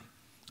honor.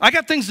 I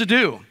got things to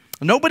do.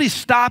 Nobody's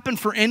stopping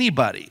for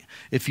anybody.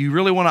 If you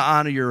really want to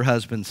honor your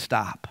husband,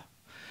 stop.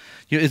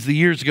 As the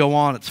years go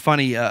on, it's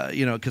funny,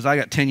 because I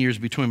got 10 years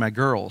between my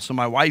girls. So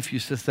my wife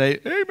used to say,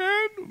 hey,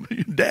 man,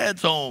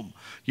 Dad's home.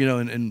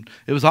 And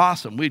it was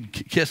awesome. We'd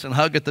kiss and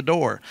hug at the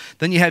door.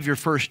 Then you have your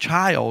first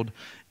child,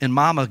 and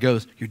mama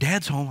goes, your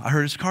dad's home. I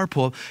heard his car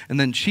pull up. And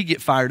then she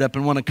get fired up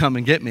and want to come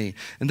and get me.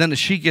 And then as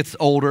she gets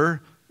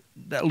older,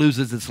 that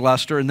loses its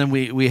luster. And then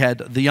we had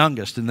the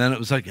youngest. And then it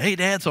was like, hey,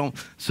 Dad's home.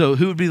 So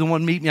who would be the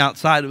one meet me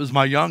outside? It was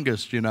my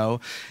youngest,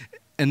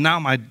 And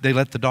now they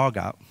let the dog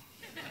out.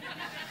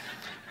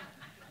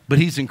 But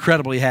he's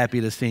incredibly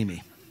happy to see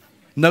me.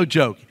 No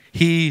joke.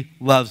 He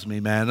loves me,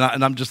 man.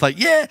 And I'm just like,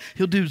 yeah,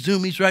 he'll do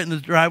zoomies right in the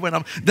driveway.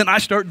 Then I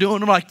start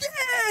doing them like,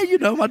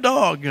 yeah, my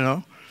dog,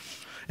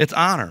 It's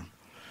honor.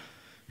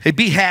 Hey,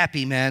 be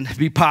happy, man.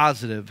 Be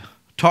positive.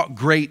 Talk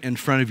great in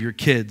front of your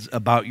kids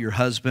about your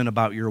husband,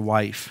 about your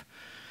wife.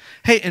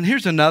 Hey, and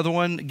here's another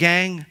one,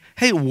 gang.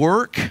 Hey,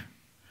 work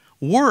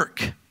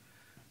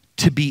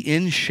to be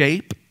in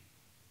shape.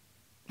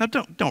 Now,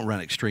 don't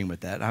run extreme with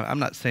that. I'm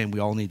not saying we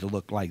all need to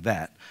look like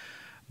that.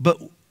 But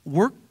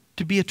work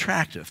to be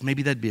attractive.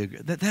 Maybe that'd be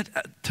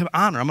to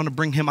honor. I'm going to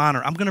bring him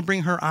honor. I'm going to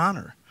bring her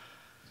honor.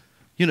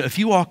 If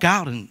you walk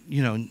out and,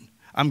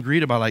 I'm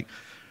greeted by like,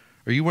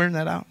 are you wearing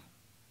that out?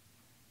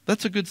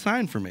 That's a good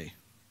sign for me.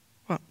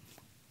 Well,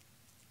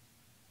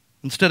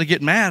 instead of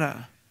getting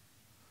mad,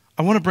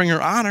 I want to bring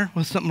her honor.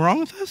 Was something wrong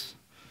with this?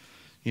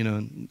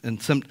 And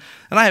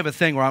I have a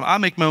thing where I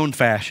make my own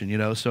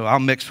fashion, so I'll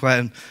mix.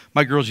 And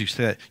my girls used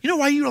to say,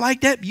 why you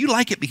like that? You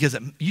like it because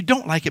you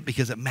don't like it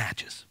because it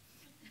matches.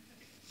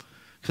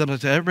 Because I'm going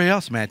to say everybody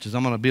else matches.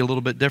 I'm going to be a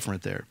little bit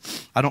different there.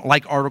 I don't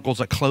like articles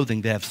of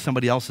clothing that have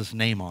somebody else's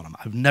name on them.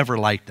 I've never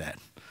liked that.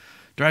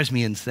 It drives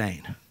me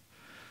insane.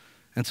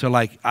 And so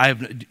do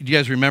you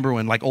guys remember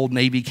when like Old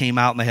Navy came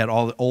out and they had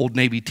all the Old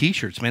Navy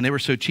t-shirts? Man, they were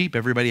so cheap,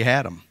 everybody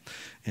had them.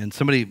 And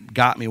somebody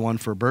got me one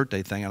for a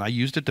birthday thing, and I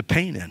used it to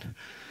paint in.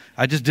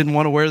 I just didn't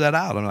want to wear that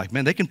out. I'm like,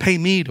 man, they can pay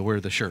me to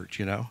wear the shirt,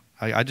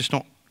 I just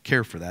don't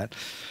care for that.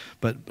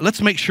 But let's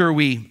make sure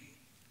we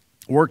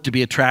work to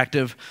be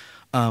attractive.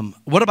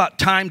 What about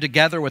time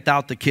together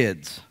without the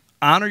kids?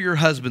 Honor your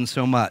husband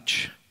so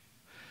much.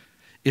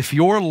 If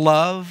your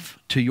love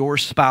to your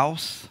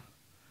spouse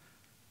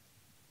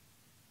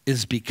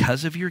is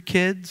because of your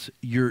kids,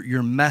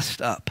 you're messed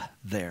up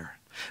there.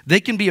 They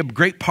can be a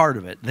great part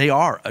of it. They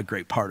are a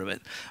great part of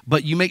it.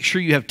 But you make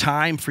sure you have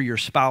time for your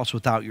spouse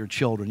without your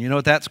children. You know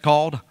what that's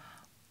called?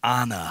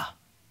 Honor.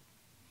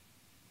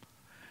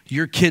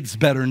 Your kids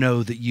better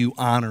know that you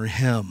honor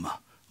him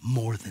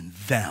more than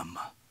them.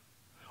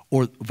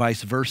 Or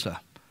vice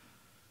versa.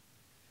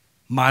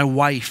 My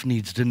wife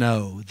needs to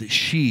know that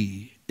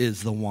she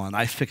is the one.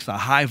 I fix a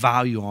high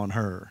value on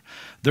her.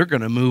 They're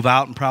going to move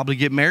out and probably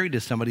get married to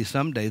somebody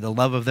someday, the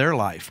love of their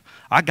life.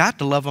 I got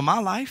the love of my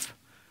life.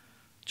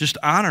 Just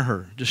honor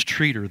her. Just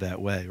treat her that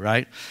way,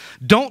 right?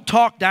 Don't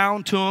talk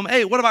down to them.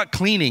 Hey, what about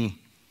cleaning?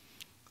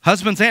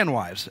 Husbands and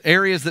wives.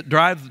 Areas that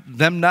drive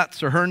them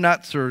nuts or her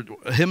nuts or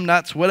him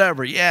nuts,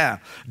 whatever. Yeah.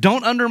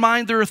 Don't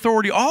undermine their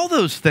authority. All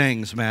those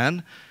things,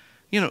 man.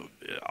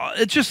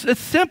 It's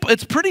simple.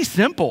 It's pretty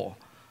simple.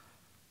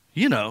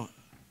 To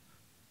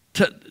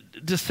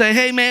say,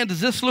 hey, man, does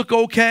this look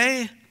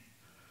okay?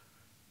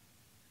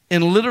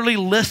 And literally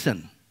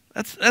listen.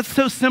 That's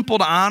so simple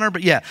to honor,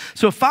 but yeah.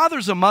 So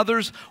fathers and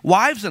mothers,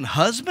 wives and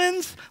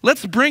husbands,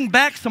 let's bring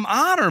back some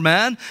honor,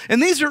 man.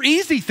 And these are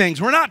easy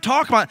things. We're not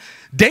talking about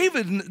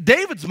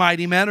David's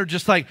mighty men are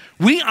just like,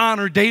 we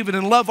honor David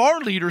and love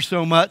our leader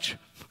so much.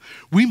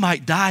 We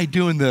might die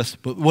doing this,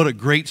 but what a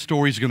great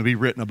story is going to be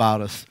written about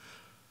us.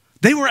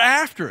 They were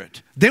after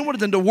it. They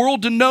wanted the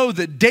world to know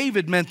that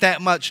David meant that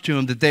much to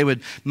them that they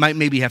might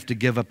maybe have to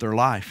give up their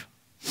life.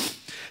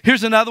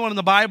 Here's another one in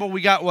the Bible.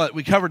 We got what?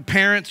 We covered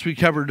parents. We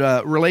covered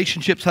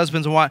relationships,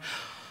 husbands and wives.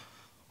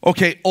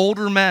 Okay,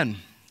 older men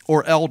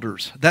or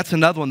elders. That's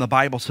another one the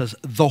Bible says.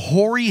 The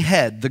hoary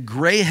head, the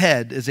gray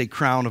head is a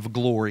crown of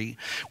glory.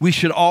 We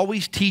should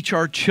always teach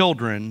our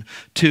children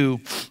to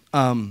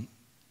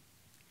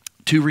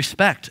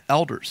respect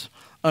elders.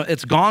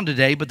 It's gone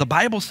today, but the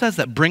Bible says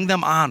that bring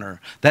them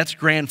honor. That's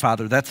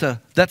grandfather. That's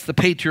the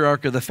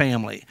patriarch of the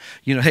family.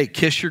 Hey,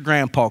 kiss your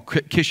grandpa,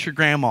 kiss your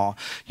grandma.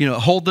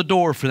 Hold the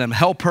door for them,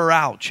 help her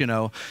out.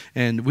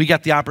 And we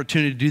got the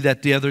opportunity to do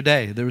that the other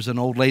day. There was an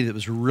old lady that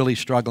was really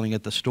struggling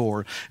at the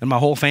store, and my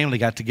whole family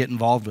got to get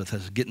involved with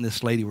us, getting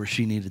this lady where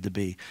she needed to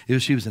be.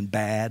 She was in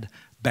bad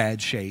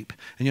shape,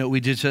 and we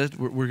just said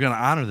we're going to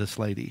honor this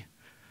lady,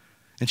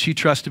 and she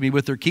trusted me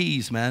with her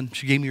keys, man.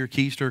 She gave me her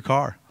keys to her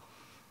car.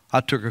 I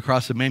took her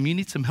across and said, ma'am, you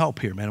need some help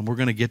here, man, and we're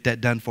going to get that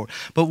done for her.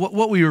 But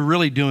what we were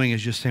really doing is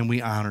just saying,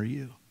 we honor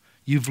you.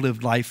 You've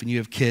lived life and you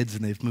have kids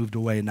and they've moved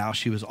away. And now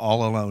she was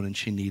all alone and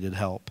she needed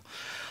help.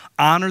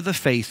 Honor the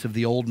face of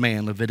the old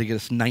man.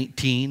 Leviticus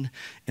 19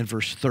 and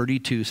verse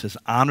 32 says,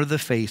 honor the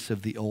face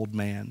of the old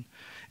man.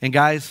 And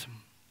guys,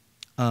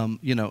 and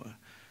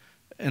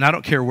I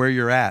don't care where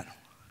you're at.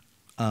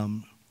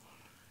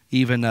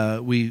 We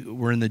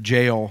were in the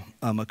jail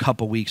a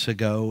couple weeks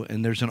ago,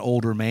 and there's an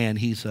older man.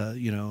 He's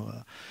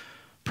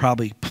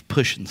probably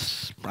pushing,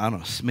 I don't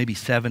know, maybe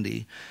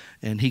 70,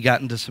 and he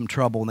got into some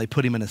trouble, and they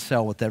put him in a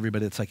cell with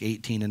everybody that's like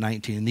 18 and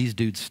 19, and these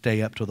dudes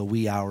stay up till the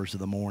wee hours of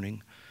the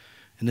morning.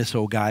 And this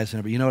old guy's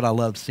in it. But you know what I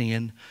love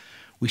seeing?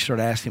 We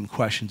start asking him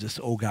questions. This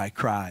old guy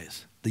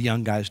cries. The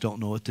young guys don't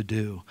know what to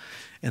do.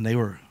 And they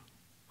were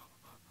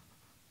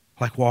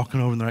like walking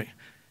over and they're like,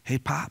 hey,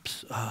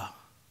 Pops,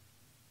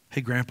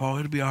 hey, Grandpa,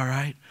 it'll be all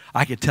right.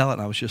 I could tell it,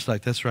 and I was just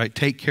like, that's right.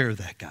 Take care of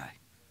that guy.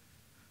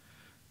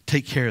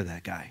 Take care of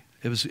that guy.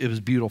 It was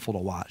beautiful to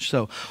watch.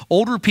 So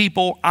older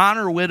people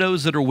honor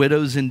widows that are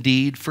widows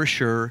indeed, for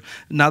sure.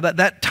 Now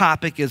that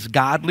topic is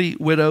godly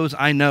widows,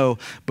 I know,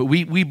 but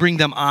we bring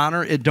them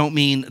honor. It don't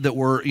mean that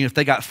we're, if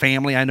they got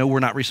family, I know we're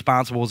not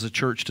responsible as a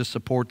church to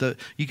support that.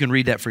 You can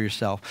read that for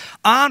yourself.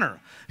 Honor.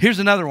 Here's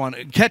another one.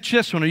 Catch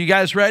this one. Are you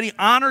guys ready?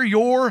 Honor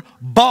your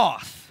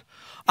boss.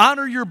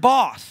 Honor your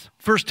boss.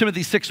 1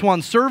 Timothy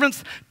 6:1.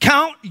 Servants,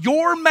 count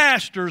your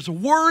masters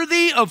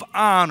worthy of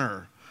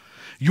honor.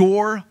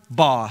 Your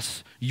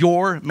boss,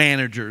 your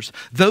managers,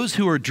 those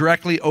who are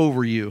directly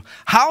over you.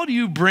 How do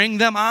you bring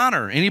them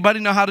honor? Anybody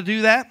know how to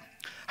do that?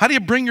 How do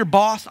you bring your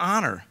boss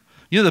honor?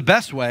 You know the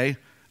best way,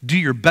 do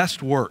your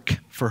best work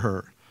for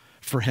her,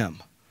 for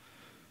him.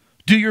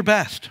 Do your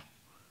best.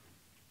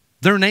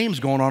 Their name's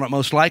going on it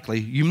most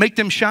likely. You make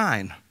them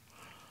shine.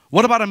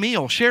 What about a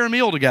meal? Share a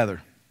meal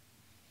together.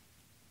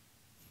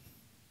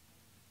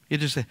 You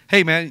just say,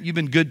 hey man, you've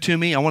been good to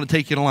me. I want to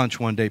take you to lunch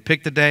one day.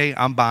 Pick the day,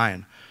 I'm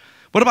buying.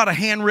 What about a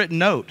handwritten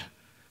note?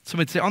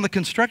 Somebody say, on the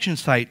construction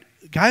site,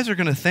 guys are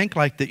going to think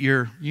like that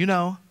you're,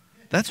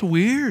 that's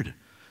weird.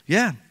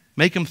 Yeah,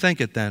 make them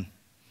think it then.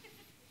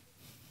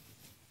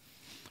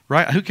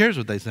 Right? Who cares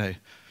what they say?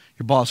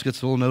 Your boss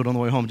gets a little note on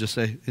the way home, just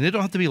say, and it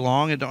don't have to be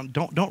long, and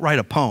don't write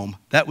a poem.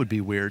 That would be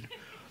weird.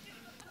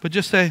 But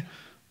just say,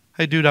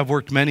 hey dude, I've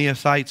worked many a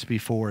sites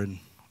before, and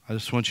I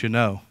just want you to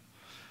know,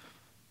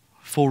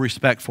 full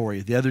respect for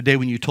you. The other day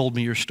when you told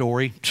me your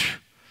story,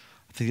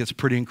 I think it's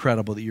pretty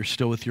incredible that you're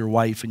still with your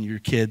wife and your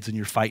kids and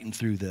you're fighting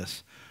through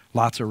this.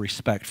 Lots of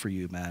respect for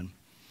you, man.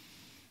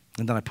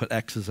 And then I put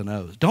X's and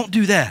O's. Don't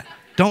do that.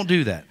 Don't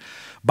do that.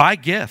 Buy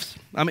gifts.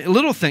 I mean,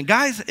 little thing.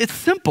 Guys, it's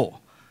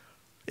simple.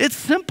 It's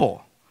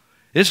simple.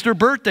 It's their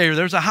birthday or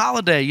there's a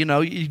holiday, you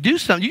do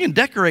something. You can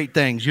decorate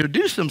things.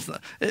 Do some,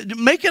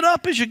 make it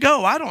up as you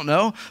go. I don't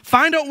know.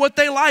 Find out what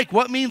they like,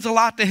 what means a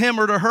lot to him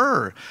or to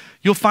her.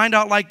 You'll find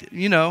out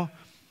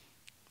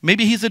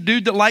maybe he's a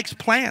dude that likes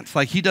plants,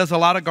 like he does a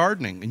lot of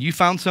gardening, and you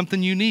found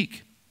something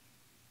unique.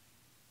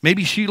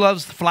 Maybe she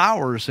loves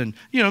flowers, and,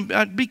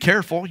 be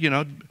careful,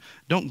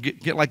 don't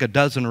get like a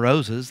dozen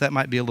roses. That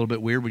might be a little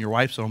bit weird when your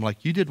wife's home,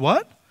 like, you did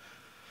what?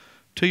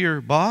 To your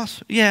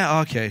boss?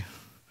 Yeah, okay.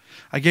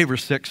 I gave her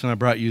 6, and I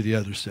brought you the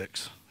other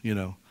 6,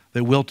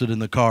 They wilted in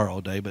the car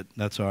all day, but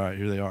that's all right.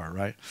 Here they are,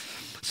 right?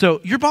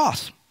 So your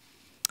boss.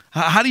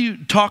 How do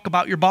you talk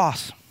about your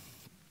boss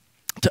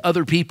to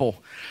other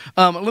people?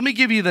 Let me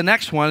give you the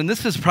next one, and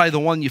this is probably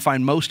the one you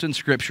find most in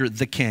Scripture,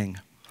 the king.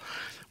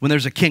 When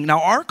there's a king.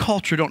 Now, our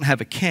culture don't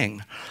have a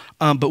king,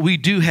 but we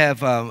do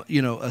have,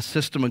 a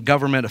system of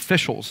government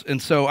officials.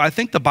 And so I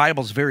think the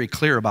Bible's very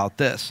clear about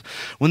this.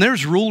 When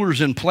there's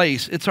rulers in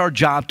place, it's our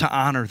job to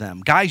honor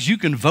them. Guys, you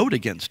can vote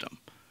against them.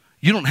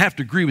 You don't have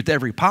to agree with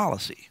every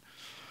policy.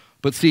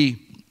 But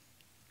see,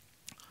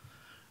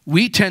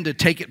 we tend to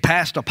take it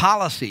past a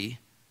policy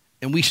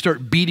and we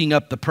start beating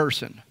up the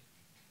person.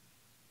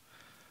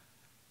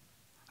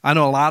 I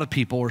know a lot of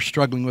people are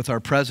struggling with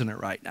our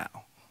president right now.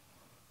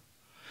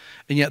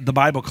 And yet the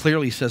Bible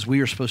clearly says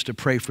we are supposed to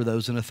pray for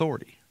those in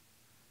authority.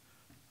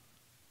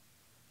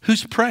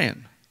 Who's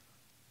praying?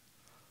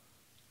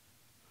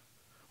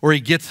 Or he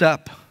gets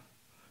up,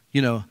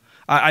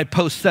 I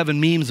post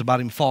 7 memes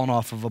about him falling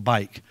off of a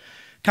bike.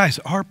 Guys,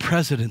 our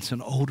president's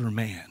an older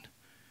man,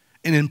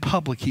 and in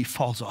public he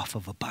falls off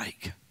of a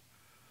bike.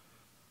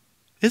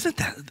 Isn't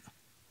that,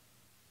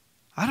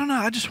 I don't know,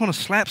 I just want to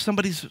slap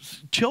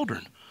somebody's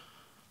children.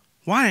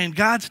 Why in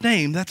God's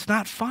name? That's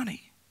not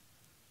funny.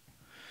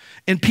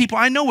 And people,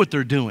 I know what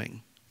they're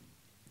doing.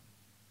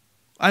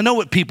 I know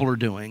what people are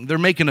doing. They're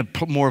making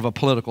more of a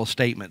political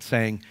statement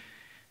saying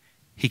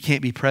he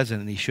can't be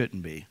president and he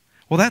shouldn't be.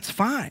 Well, that's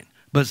fine,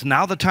 but it's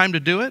now the time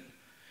to do it.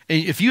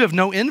 And if you have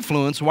no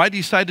influence, why do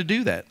you decide to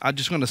do that? I'm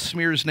just going to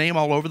smear his name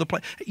all over the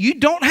place. You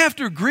don't have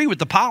to agree with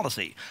the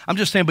policy. I'm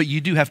just saying, but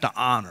you do have to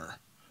honor.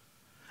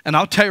 And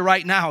I'll tell you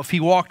right now, if he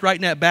walked right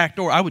in that back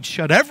door, I would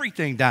shut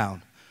everything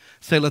down.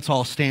 Say, let's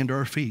all stand to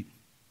our feet.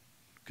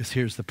 Because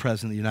here's the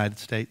President of the United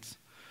States.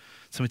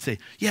 Somebody'd say,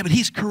 yeah, but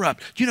he's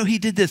corrupt. Do you know he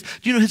did this?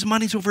 Do you know his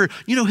money's over here?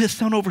 You know his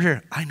son over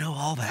here? I know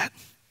all that.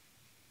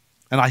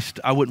 And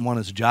I wouldn't want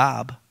his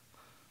job.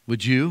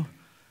 Would you?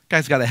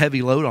 Guy's got a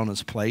heavy load on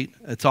his plate.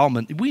 It's all,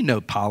 we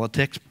know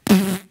politics.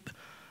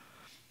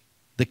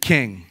 The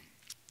king.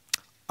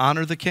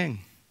 Honor the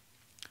king.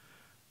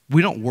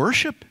 We don't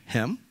worship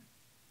him.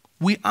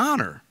 We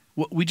honor.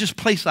 We just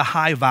place a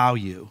high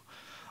value.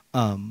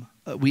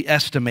 We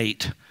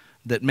estimate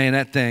that, man,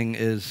 that thing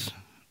is,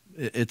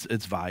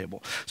 it's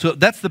valuable. So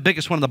that's the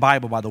biggest one in the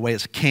Bible, by the way,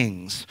 is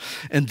kings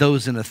and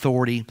those in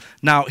authority.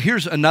 Now,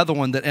 here's another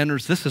one that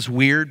enters. This is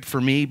weird for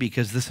me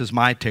because this is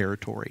my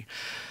territory.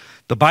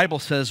 The Bible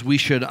says we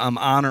should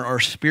honor our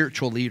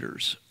spiritual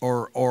leaders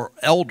or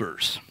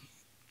elders.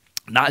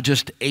 not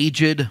just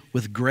aged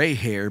with gray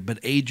hair, but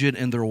aged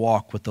in their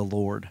walk with the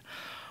Lord.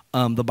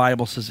 The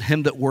Bible says,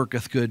 him that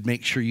worketh good,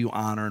 make sure you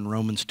honor in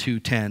Romans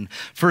 2:10.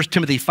 1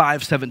 Timothy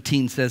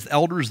 5:17 says,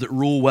 elders that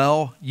rule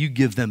well, you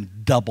give them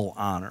double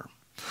honor.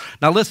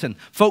 Now listen,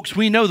 folks,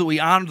 we know that we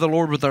honor the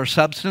Lord with our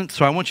substance,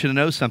 so I want you to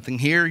know something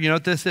here. You know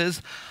what this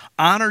is?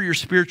 Honor your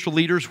spiritual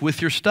leaders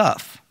with your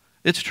stuff.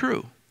 It's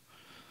true.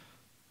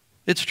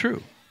 It's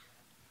true.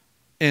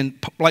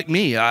 And like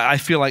me, I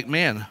feel like,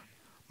 man,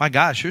 my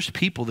gosh, there's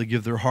people that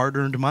give their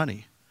hard-earned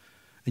money.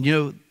 And you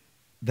know,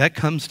 that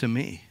comes to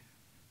me.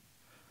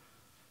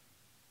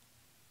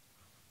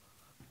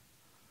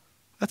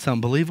 That's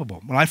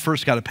unbelievable. When I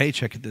first got a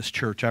paycheck at this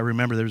church, I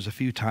remember there was a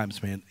few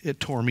times, man,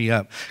 it tore me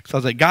up. Because I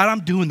was like, God,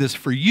 I'm doing this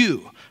for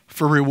you,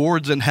 for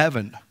rewards in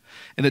heaven.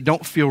 And it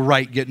don't feel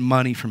right getting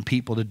money from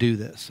people to do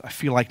this. I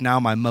feel like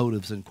now my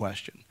motive's in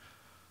question.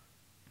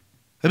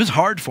 It was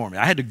hard for me.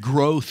 I had to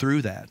grow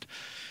through that.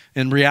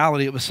 In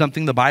reality, it was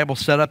something the Bible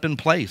set up in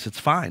place. It's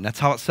fine. That's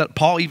how it's set.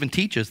 Paul even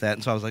teaches that.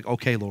 And so I was like,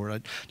 okay, Lord,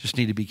 I just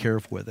need to be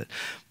careful with it.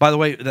 By the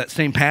way, that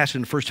same passage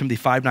in 1 Timothy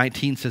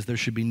 5:19 says there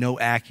should be no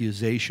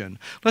accusation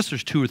unless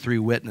there's 2 or 3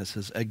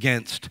 witnesses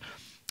against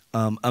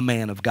a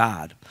man of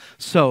God.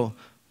 So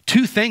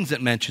 2 things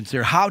it mentions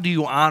there. How do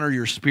you honor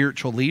your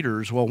spiritual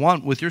leaders? Well,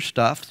 one, with your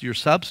stuff, your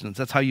substance.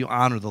 That's how you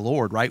honor the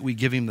Lord, right? We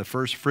give him the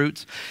first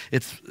fruits.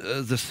 It's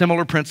the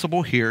similar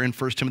principle here in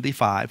 1 Timothy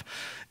 5.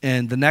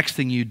 And the next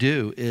thing you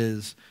do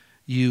is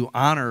you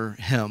honor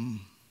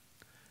him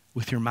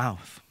with your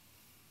mouth.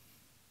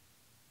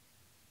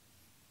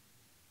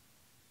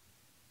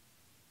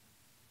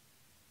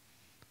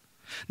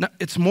 Now,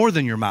 it's more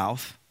than your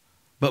mouth,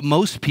 but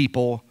most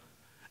people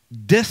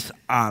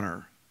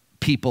dishonor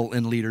people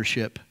in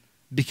leadership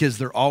because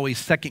they're always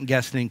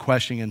second-guessing,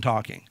 questioning, and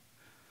talking.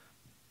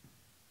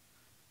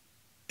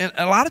 And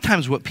a lot of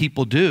times what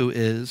people do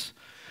is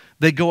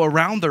they go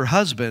around their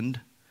husband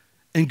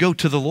and go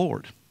to the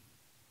Lord.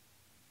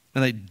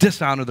 And they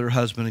dishonor their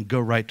husband and go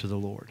right to the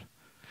Lord.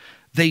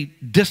 They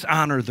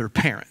dishonor their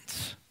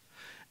parents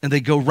and they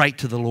go right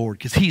to the Lord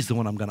because he's the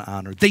one I'm going to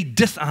honor. They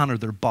dishonor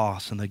their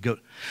boss and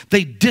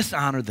they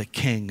dishonor the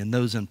king and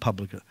those in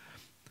public.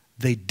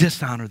 They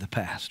dishonor the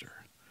pastor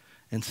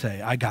and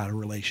say, I got a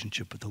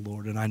relationship with the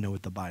Lord and I know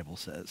what the Bible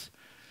says.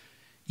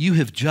 You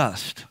have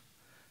just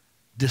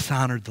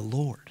dishonored the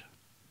Lord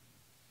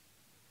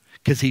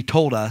because he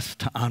told us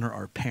to honor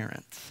our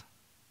parents.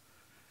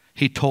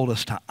 He told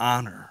us to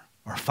honor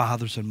our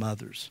fathers and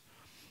mothers,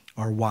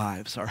 our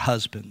wives, our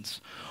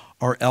husbands,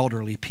 our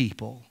elderly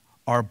people,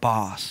 our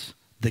boss,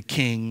 the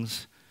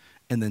kings,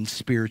 and then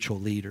spiritual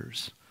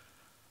leaders.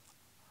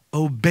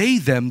 Obey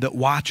them that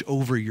watch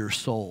over your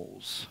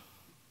souls.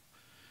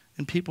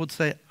 And people would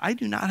say, I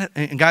do not have,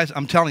 and guys,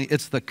 I'm telling you,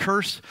 it's the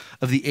curse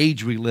of the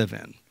age we live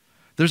in.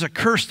 There's a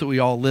curse that we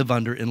all live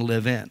under and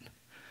live in.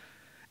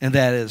 And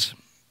that is,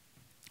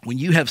 when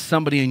you have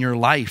somebody in your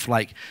life,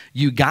 like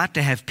you got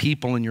to have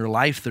people in your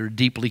life that are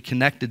deeply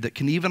connected that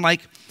can even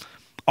like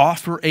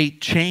offer a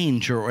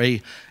change or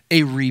a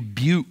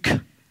rebuke.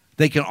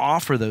 They can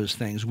offer those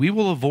things. We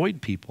will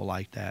avoid people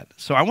like that.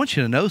 So I want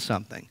you to know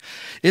something.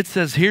 It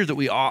says here that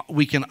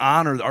we can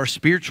honor our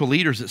spiritual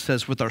leaders. It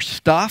says with our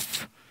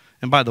stuff.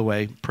 And by the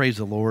way, praise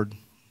the Lord.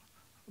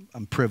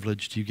 I'm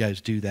privileged you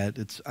guys do that.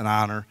 It's an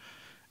honor.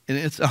 And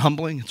it's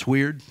humbling. It's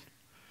weird.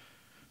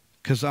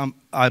 Because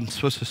I'm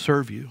supposed to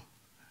serve you.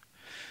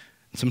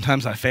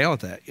 Sometimes I fail at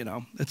that, you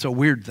know. It's a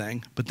weird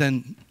thing. But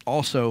then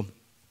also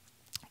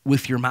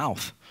with your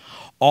mouth.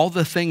 All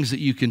the things that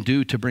you can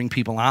do to bring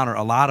people honor,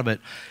 a lot of it,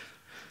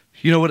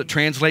 you know what it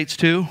translates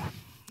to?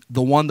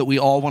 The one that we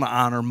all want to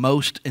honor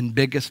most and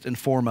biggest and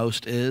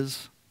foremost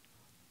is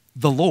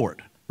the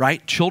Lord,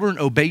 right? Children,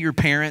 obey your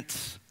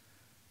parents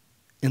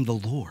in the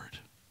Lord,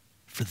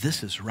 for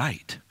this is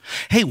right.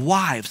 Hey,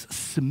 wives,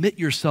 submit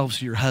yourselves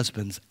to your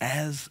husbands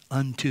as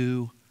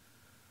unto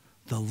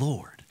the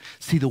Lord.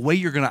 See, the way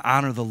you're going to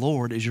honor the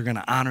Lord is you're going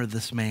to honor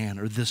this man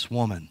or this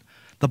woman.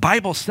 The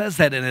Bible says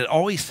that, and it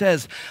always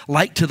says,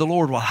 like to the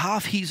Lord. Well, how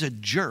if he's a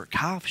jerk?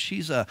 How if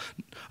she's an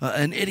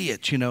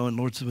idiot, you know? And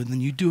Lord said, well, then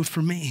you do it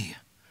for me.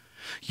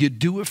 You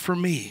do it for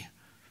me.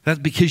 That's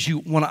because you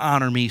want to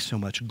honor me so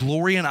much.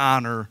 Glory and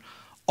honor,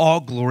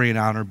 all glory and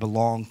honor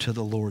belong to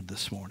the Lord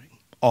this morning.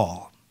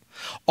 All.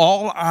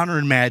 All honor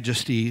and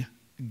majesty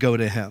go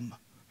to him.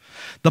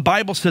 The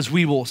Bible says Psalm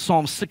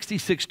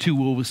 66:2,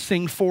 we will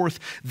sing forth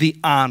the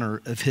honor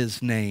of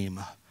his name.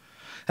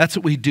 That's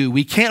what we do.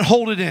 We can't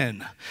hold it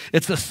in.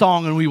 It's a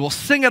song and we will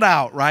sing it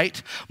out, right?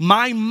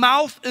 My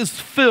mouth is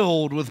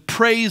filled with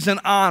praise and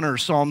honor,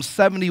 Psalm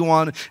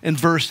 71 and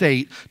verse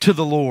 8, to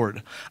the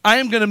Lord. I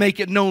am going to make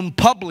it known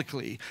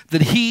publicly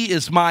that he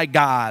is my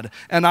God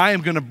and I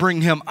am going to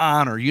bring him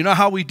honor. You know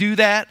how we do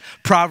that?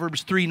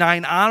 Proverbs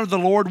 3:9, honor the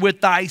Lord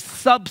with thy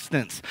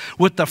substance,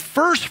 with the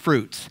first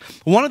fruits.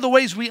 One of the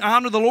ways we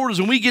honor the Lord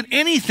is when we get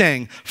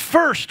anything,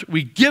 first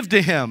we give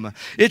to him.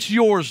 It's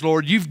yours,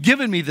 Lord. You've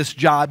given me this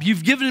job.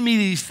 You've given me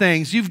these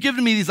things. You've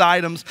given me these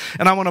items,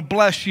 and I want to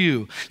bless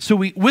you. So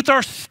with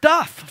our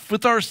stuff,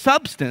 with our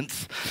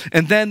substance,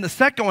 and then the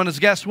second one is,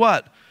 guess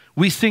what?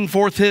 We sing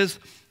forth his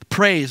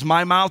praise.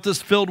 My mouth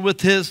is filled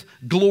with his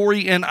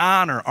glory and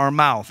honor, our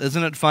mouth.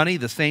 Isn't it funny?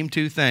 The same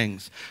two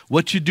things.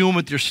 What you doing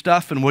with your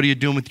stuff and what are you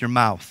doing with your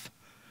mouth?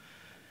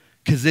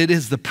 Because it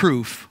is the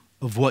proof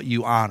of what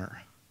you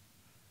honor.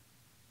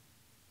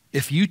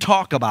 If you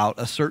talk about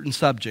a certain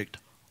subject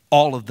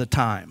all of the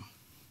time,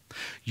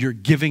 you're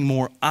giving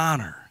more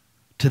honor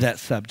to that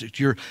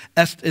subject.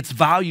 Its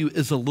value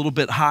is a little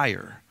bit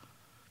higher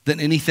than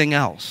anything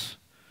else.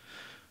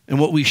 And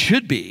what we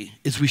should be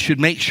is we should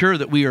make sure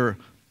that we are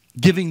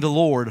giving the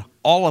Lord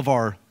all of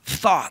our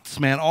thoughts,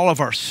 man, all of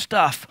our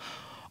stuff,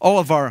 all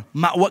of our,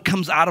 what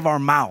comes out of our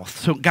mouth.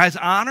 So guys,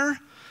 honor,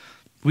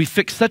 we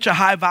fix such a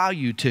high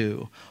value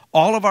to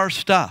all of our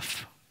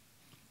stuff.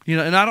 You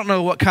know, and I don't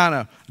know what kind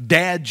of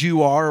dad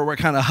you are or what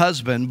kind of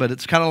husband, but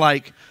it's kind of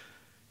like,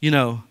 you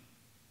know,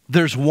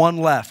 there's one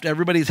left.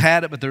 Everybody's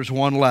had it, but there's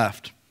one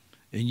left.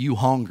 And you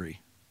hungry.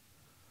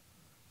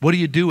 What do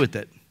you do with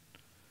it?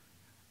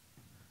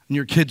 And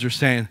your kids are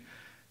saying,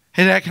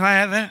 hey, Dad, can I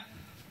have that?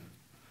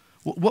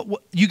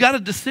 What? You got a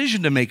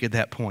decision to make at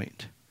that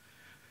point.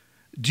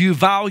 Do you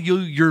value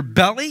your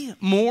belly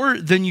more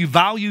than you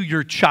value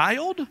your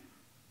child?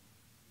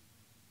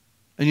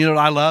 And you know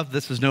what I love?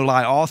 This is no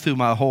lie. All through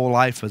my whole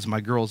life as my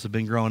girls have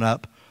been growing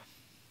up,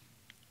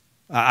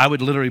 I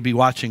would literally be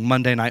watching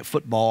Monday Night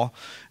Football,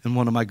 and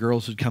one of my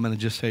girls would come in and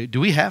just say, do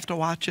we have to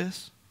watch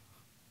this?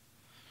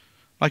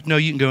 Like, no,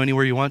 you can go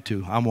anywhere you want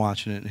to. I'm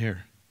watching it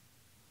here.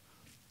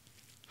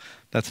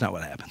 That's not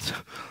what happens.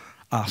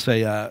 I'll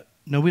say,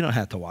 no, we don't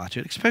have to watch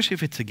it, especially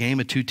if it's a game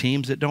of two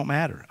teams that don't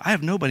matter. I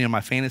have nobody in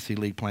my fantasy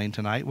league playing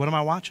tonight. What am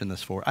I watching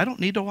this for? I don't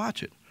need to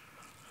watch it,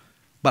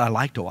 but I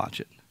like to watch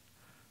it.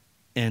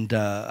 And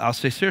I'll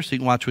say, seriously, you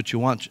can watch what you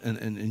want,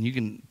 and you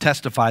can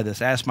testify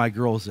this. Ask my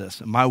girls this.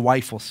 And my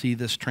wife will see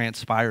this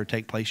transpire,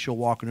 take place. She'll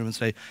walk in the room and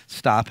say,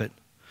 stop it.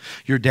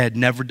 Your dad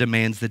never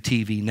demands the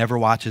TV, never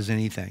watches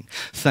anything.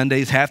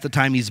 Sundays, half the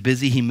time he's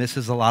busy, he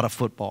misses a lot of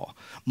football.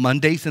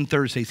 Mondays and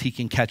Thursdays, he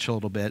can catch a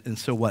little bit. And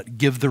so what?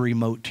 Give the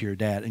remote to your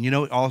dad. And you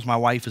know what all my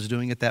wife is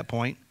doing at that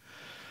point?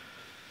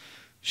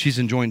 She's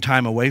enjoying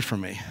time away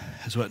from me.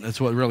 That's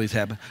what really is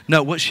happening.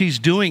 No, what she's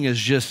doing is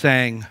just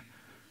saying,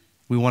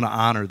 we want to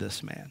honor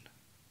this man.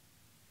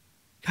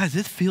 Guys,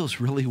 it feels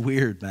really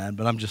weird, man,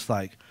 but I'm just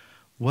like,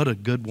 what a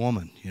good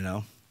woman, you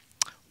know?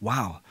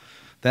 Wow,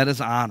 that is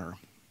honor.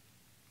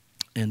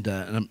 And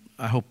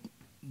I hope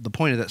the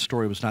point of that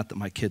story was not that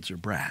my kids are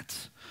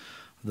brats.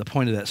 The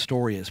point of that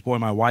story is, boy,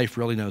 my wife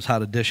really knows how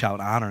to dish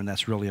out honor, and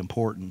that's really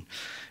important.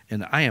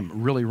 And I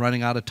am really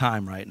running out of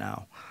time right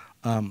now.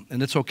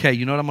 And it's okay.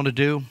 You know what I'm going to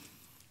do?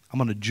 I'm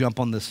going to jump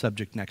on this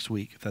subject next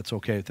week, if that's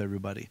okay with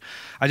everybody.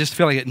 I just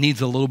feel like it needs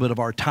a little bit of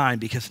our time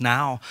because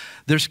now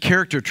there's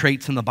character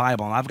traits in the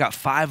Bible, and I've got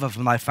 5 of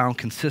them I found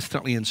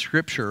consistently in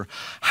Scripture,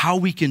 how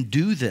we can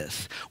do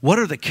this. What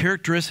are the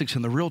characteristics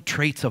and the real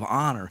traits of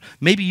honor?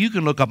 Maybe you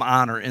can look up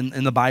honor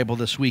in the Bible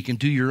this week and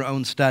do your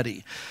own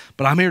study.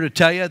 But I'm here to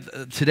tell you,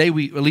 today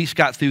we at least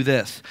got through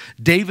this.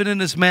 David and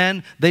his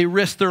men, they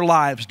risked their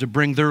lives to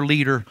bring their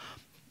leader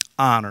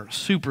honor.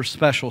 Super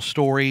special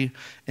story,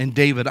 and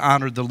David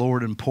honored the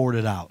Lord and poured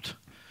it out.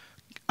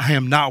 I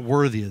am not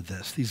worthy of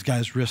this. These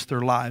guys risked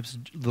their lives.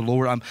 The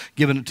Lord, I'm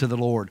giving it to the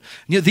Lord.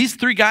 You know, these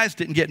 3 guys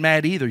didn't get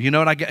mad either. You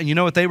know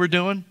what they were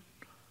doing?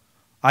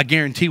 I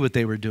guarantee what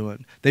they were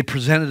doing. They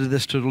presented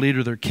this to the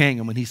leader, their king,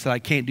 and when he said, I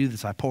can't do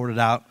this, I poured it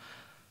out.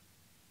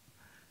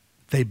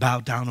 They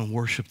bowed down and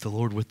worshiped the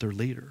Lord with their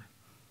leader.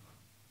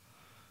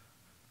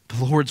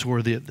 The Lord's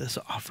worthy of this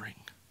offering.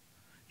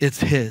 It's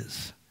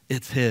his.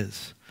 It's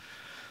his.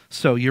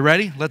 So you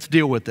ready? Let's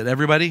deal with it.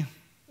 Everybody,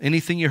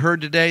 anything you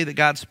heard today that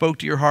God spoke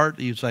to your heart,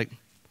 you was like,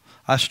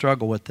 I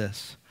struggle with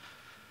this.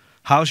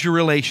 How's your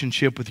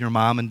relationship with your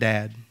mom and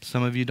dad?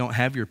 Some of you don't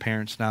have your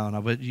parents now, and I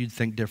bet you'd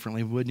think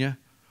differently, wouldn't you?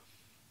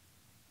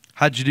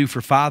 How'd you do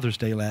for Father's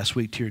Day last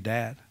week to your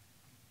dad?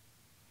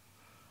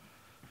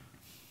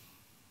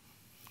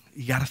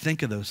 You got to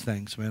think of those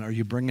things, man. Are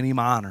you bringing him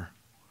honor?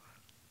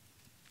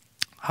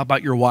 How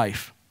about your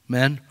wife?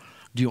 Men,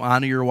 do you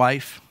honor your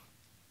wife?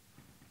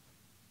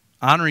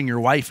 Honoring your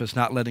wife is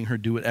not letting her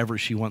do whatever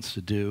she wants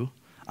to do.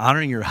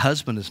 Honoring your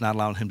husband is not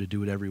allowing him to do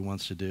whatever he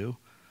wants to do.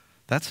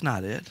 That's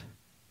not it.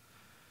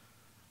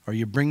 Are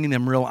you bringing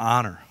them real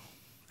honor?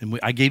 And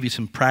I gave you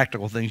some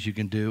practical things you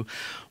can do.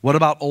 What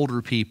about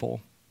older people?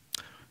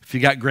 If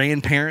you got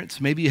grandparents,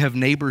 maybe you have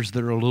neighbors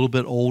that are a little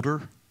bit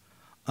older.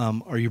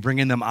 Are you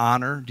bringing them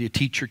honor? Do you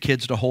teach your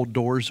kids to hold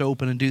doors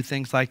open and do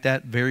things like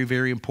that? Very,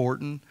 very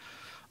important.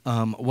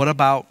 What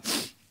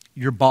about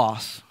your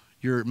boss?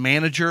 Your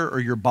manager or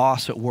your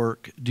boss at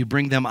work, do you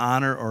bring them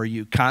honor, or are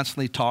you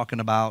constantly talking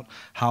about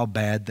how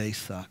bad they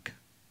suck?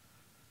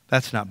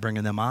 That's not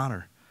bringing them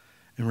honor.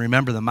 And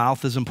remember, the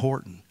mouth is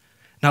important.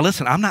 Now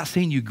listen, I'm not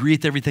saying you agree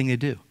with everything they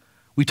do.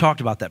 We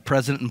talked about that,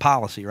 president and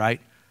policy,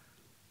 right?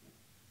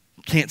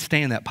 Can't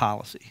stand that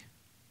policy.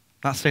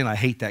 Not saying I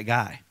hate that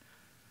guy.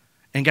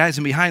 And guys,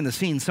 and behind the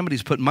scenes,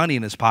 somebody's put money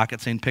in his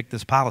pocket saying, pick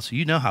this policy.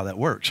 You know how that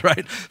works,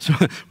 right? So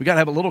we got to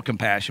have a little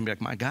compassion. Be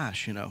like, my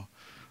gosh, you know,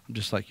 I'm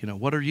just like,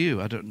 what are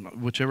you? I don't know,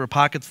 whichever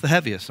pocket's the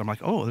heaviest. I'm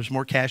like, oh, there's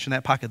more cash in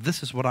that pocket.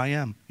 This is what I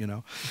am,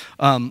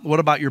 What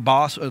about your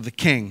boss or the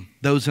king?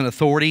 Those in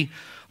authority,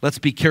 let's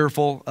be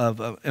careful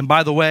of, and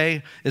by the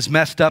way, as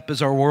messed up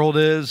as our world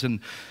is and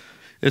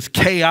as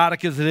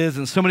chaotic as it is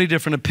and so many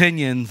different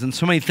opinions and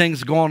so many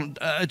things going,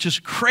 it's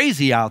just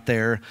crazy out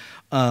there.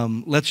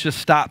 Let's just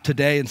stop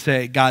today and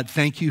say, God,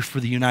 thank you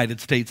for the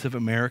United States of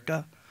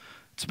America.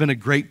 It's been a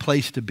great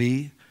place to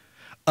be.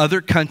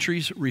 Other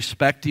countries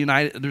respect the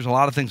United. There's a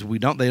lot of things they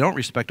don't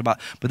respect about,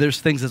 but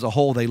there's things as a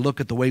whole. They look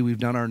at the way we've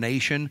done our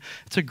nation.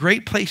 It's a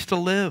great place to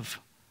live.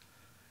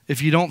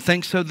 If you don't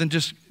think so, then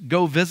just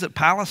go visit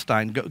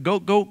Palestine.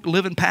 Go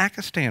live in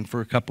Pakistan for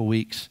a couple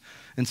weeks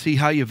and see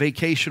how you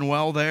vacation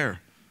well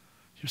there.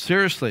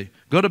 Seriously,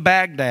 go to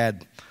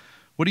Baghdad.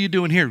 What are you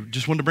doing here?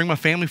 Just wanted to bring my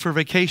family for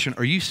vacation.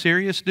 Are you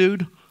serious,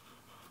 dude?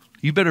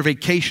 You better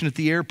vacation at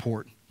the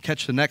airport.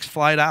 Catch the next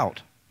flight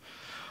out.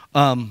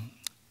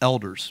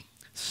 Elders.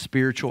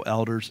 Spiritual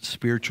elders,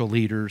 spiritual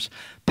leaders,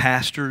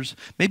 pastors,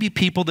 maybe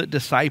people that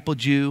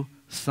discipled you,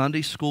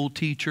 Sunday school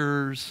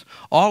teachers,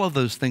 all of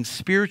those things,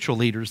 spiritual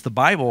leaders. The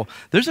Bible,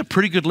 there's a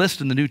pretty good list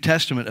in the New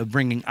Testament of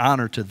bringing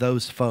honor to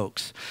those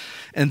folks.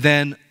 And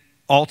then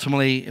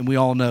ultimately, and we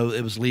all know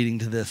it was leading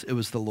to this, it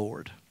was the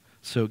Lord.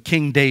 So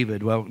King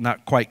David, well,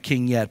 not quite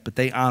king yet, but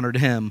they honored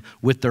him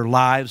with their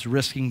lives,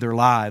 risking their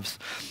lives.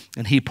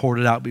 And he poured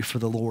it out before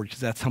the Lord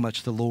because that's how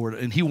much the Lord,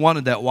 and he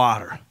wanted that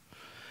water.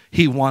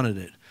 He wanted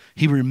it.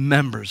 He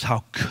remembers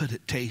how good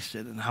it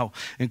tasted and how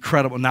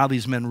incredible. Now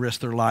these men risk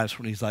their lives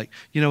when he's like,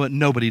 you know what?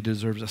 Nobody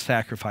deserves a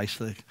sacrifice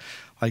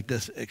like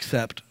this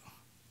except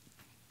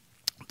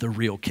the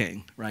real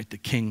king, right? The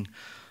king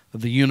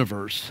of the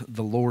universe,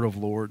 the Lord of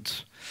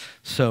lords.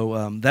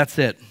 So that's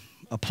it.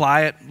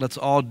 Apply it. Let's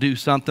all do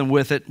something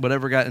with it.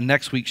 Whatever got in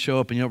next week, show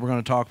up, and we're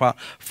going to talk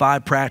about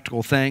 5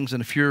 practical things.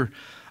 And if you're,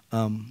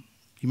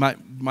 you might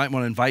want to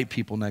invite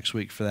people next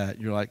week for that.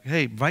 You're like,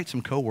 hey, invite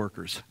some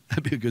coworkers.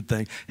 That'd be a good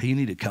thing. Hey, you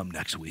need to come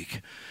next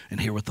week and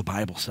hear what the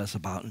Bible says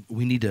about it.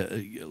 We need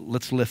to,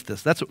 let's lift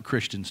this. That's what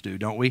Christians do,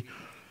 don't we?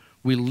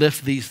 We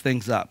lift these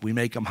things up. We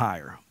make them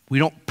higher. We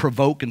don't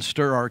provoke and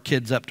stir our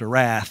kids up to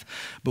wrath,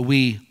 but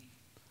we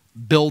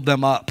build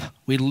them up.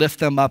 We lift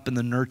them up in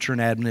the nurture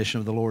and admonition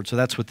of the Lord. So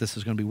that's what this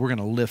is going to be. We're going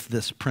to lift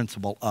this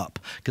principle up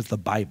because the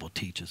Bible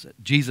teaches it.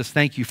 Jesus,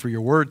 thank you for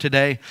your word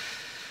today.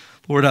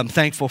 Lord, I'm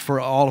thankful for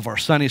all of our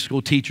Sunday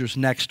school teachers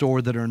next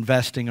door that are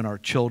investing in our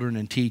children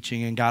and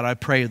teaching. And God, I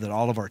pray that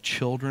all of our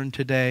children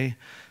today,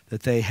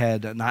 that they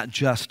had not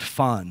just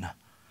fun,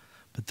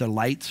 but the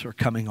lights are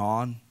coming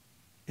on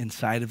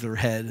inside of their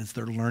head as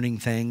they're learning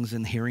things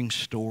and hearing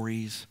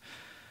stories,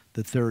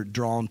 that they're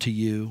drawn to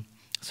you.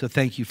 So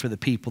thank you for the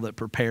people that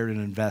prepared and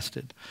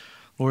invested.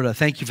 Lord, I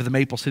thank you for the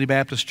Maple City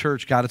Baptist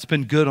Church. God, it's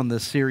been good on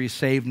this series,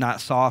 Saved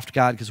Not Soft,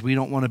 God, because we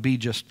don't want to be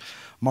just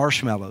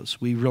marshmallows.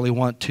 We really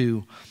want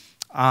to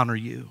honor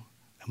you.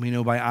 And we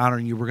know by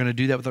honoring you, we're going to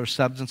do that with our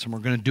substance and we're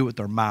going to do it with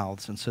our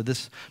mouths. And so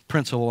this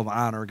principle of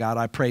honor, God,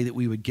 I pray that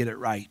we would get it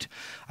right.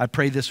 I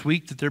pray this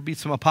week that there be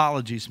some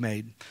apologies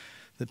made,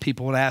 that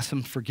people would ask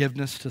some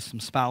forgiveness to some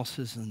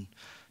spouses and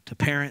to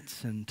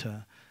parents and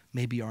to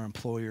maybe our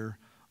employer,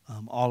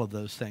 all of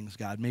those things,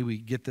 God. May we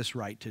get this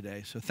right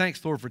today. So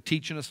thanks, Lord, for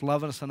teaching us,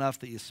 loving us enough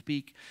that you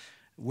speak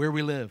where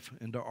we live,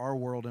 into our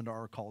world, into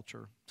our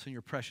culture. It's in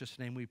your precious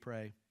name we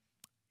pray.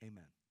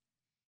 Amen.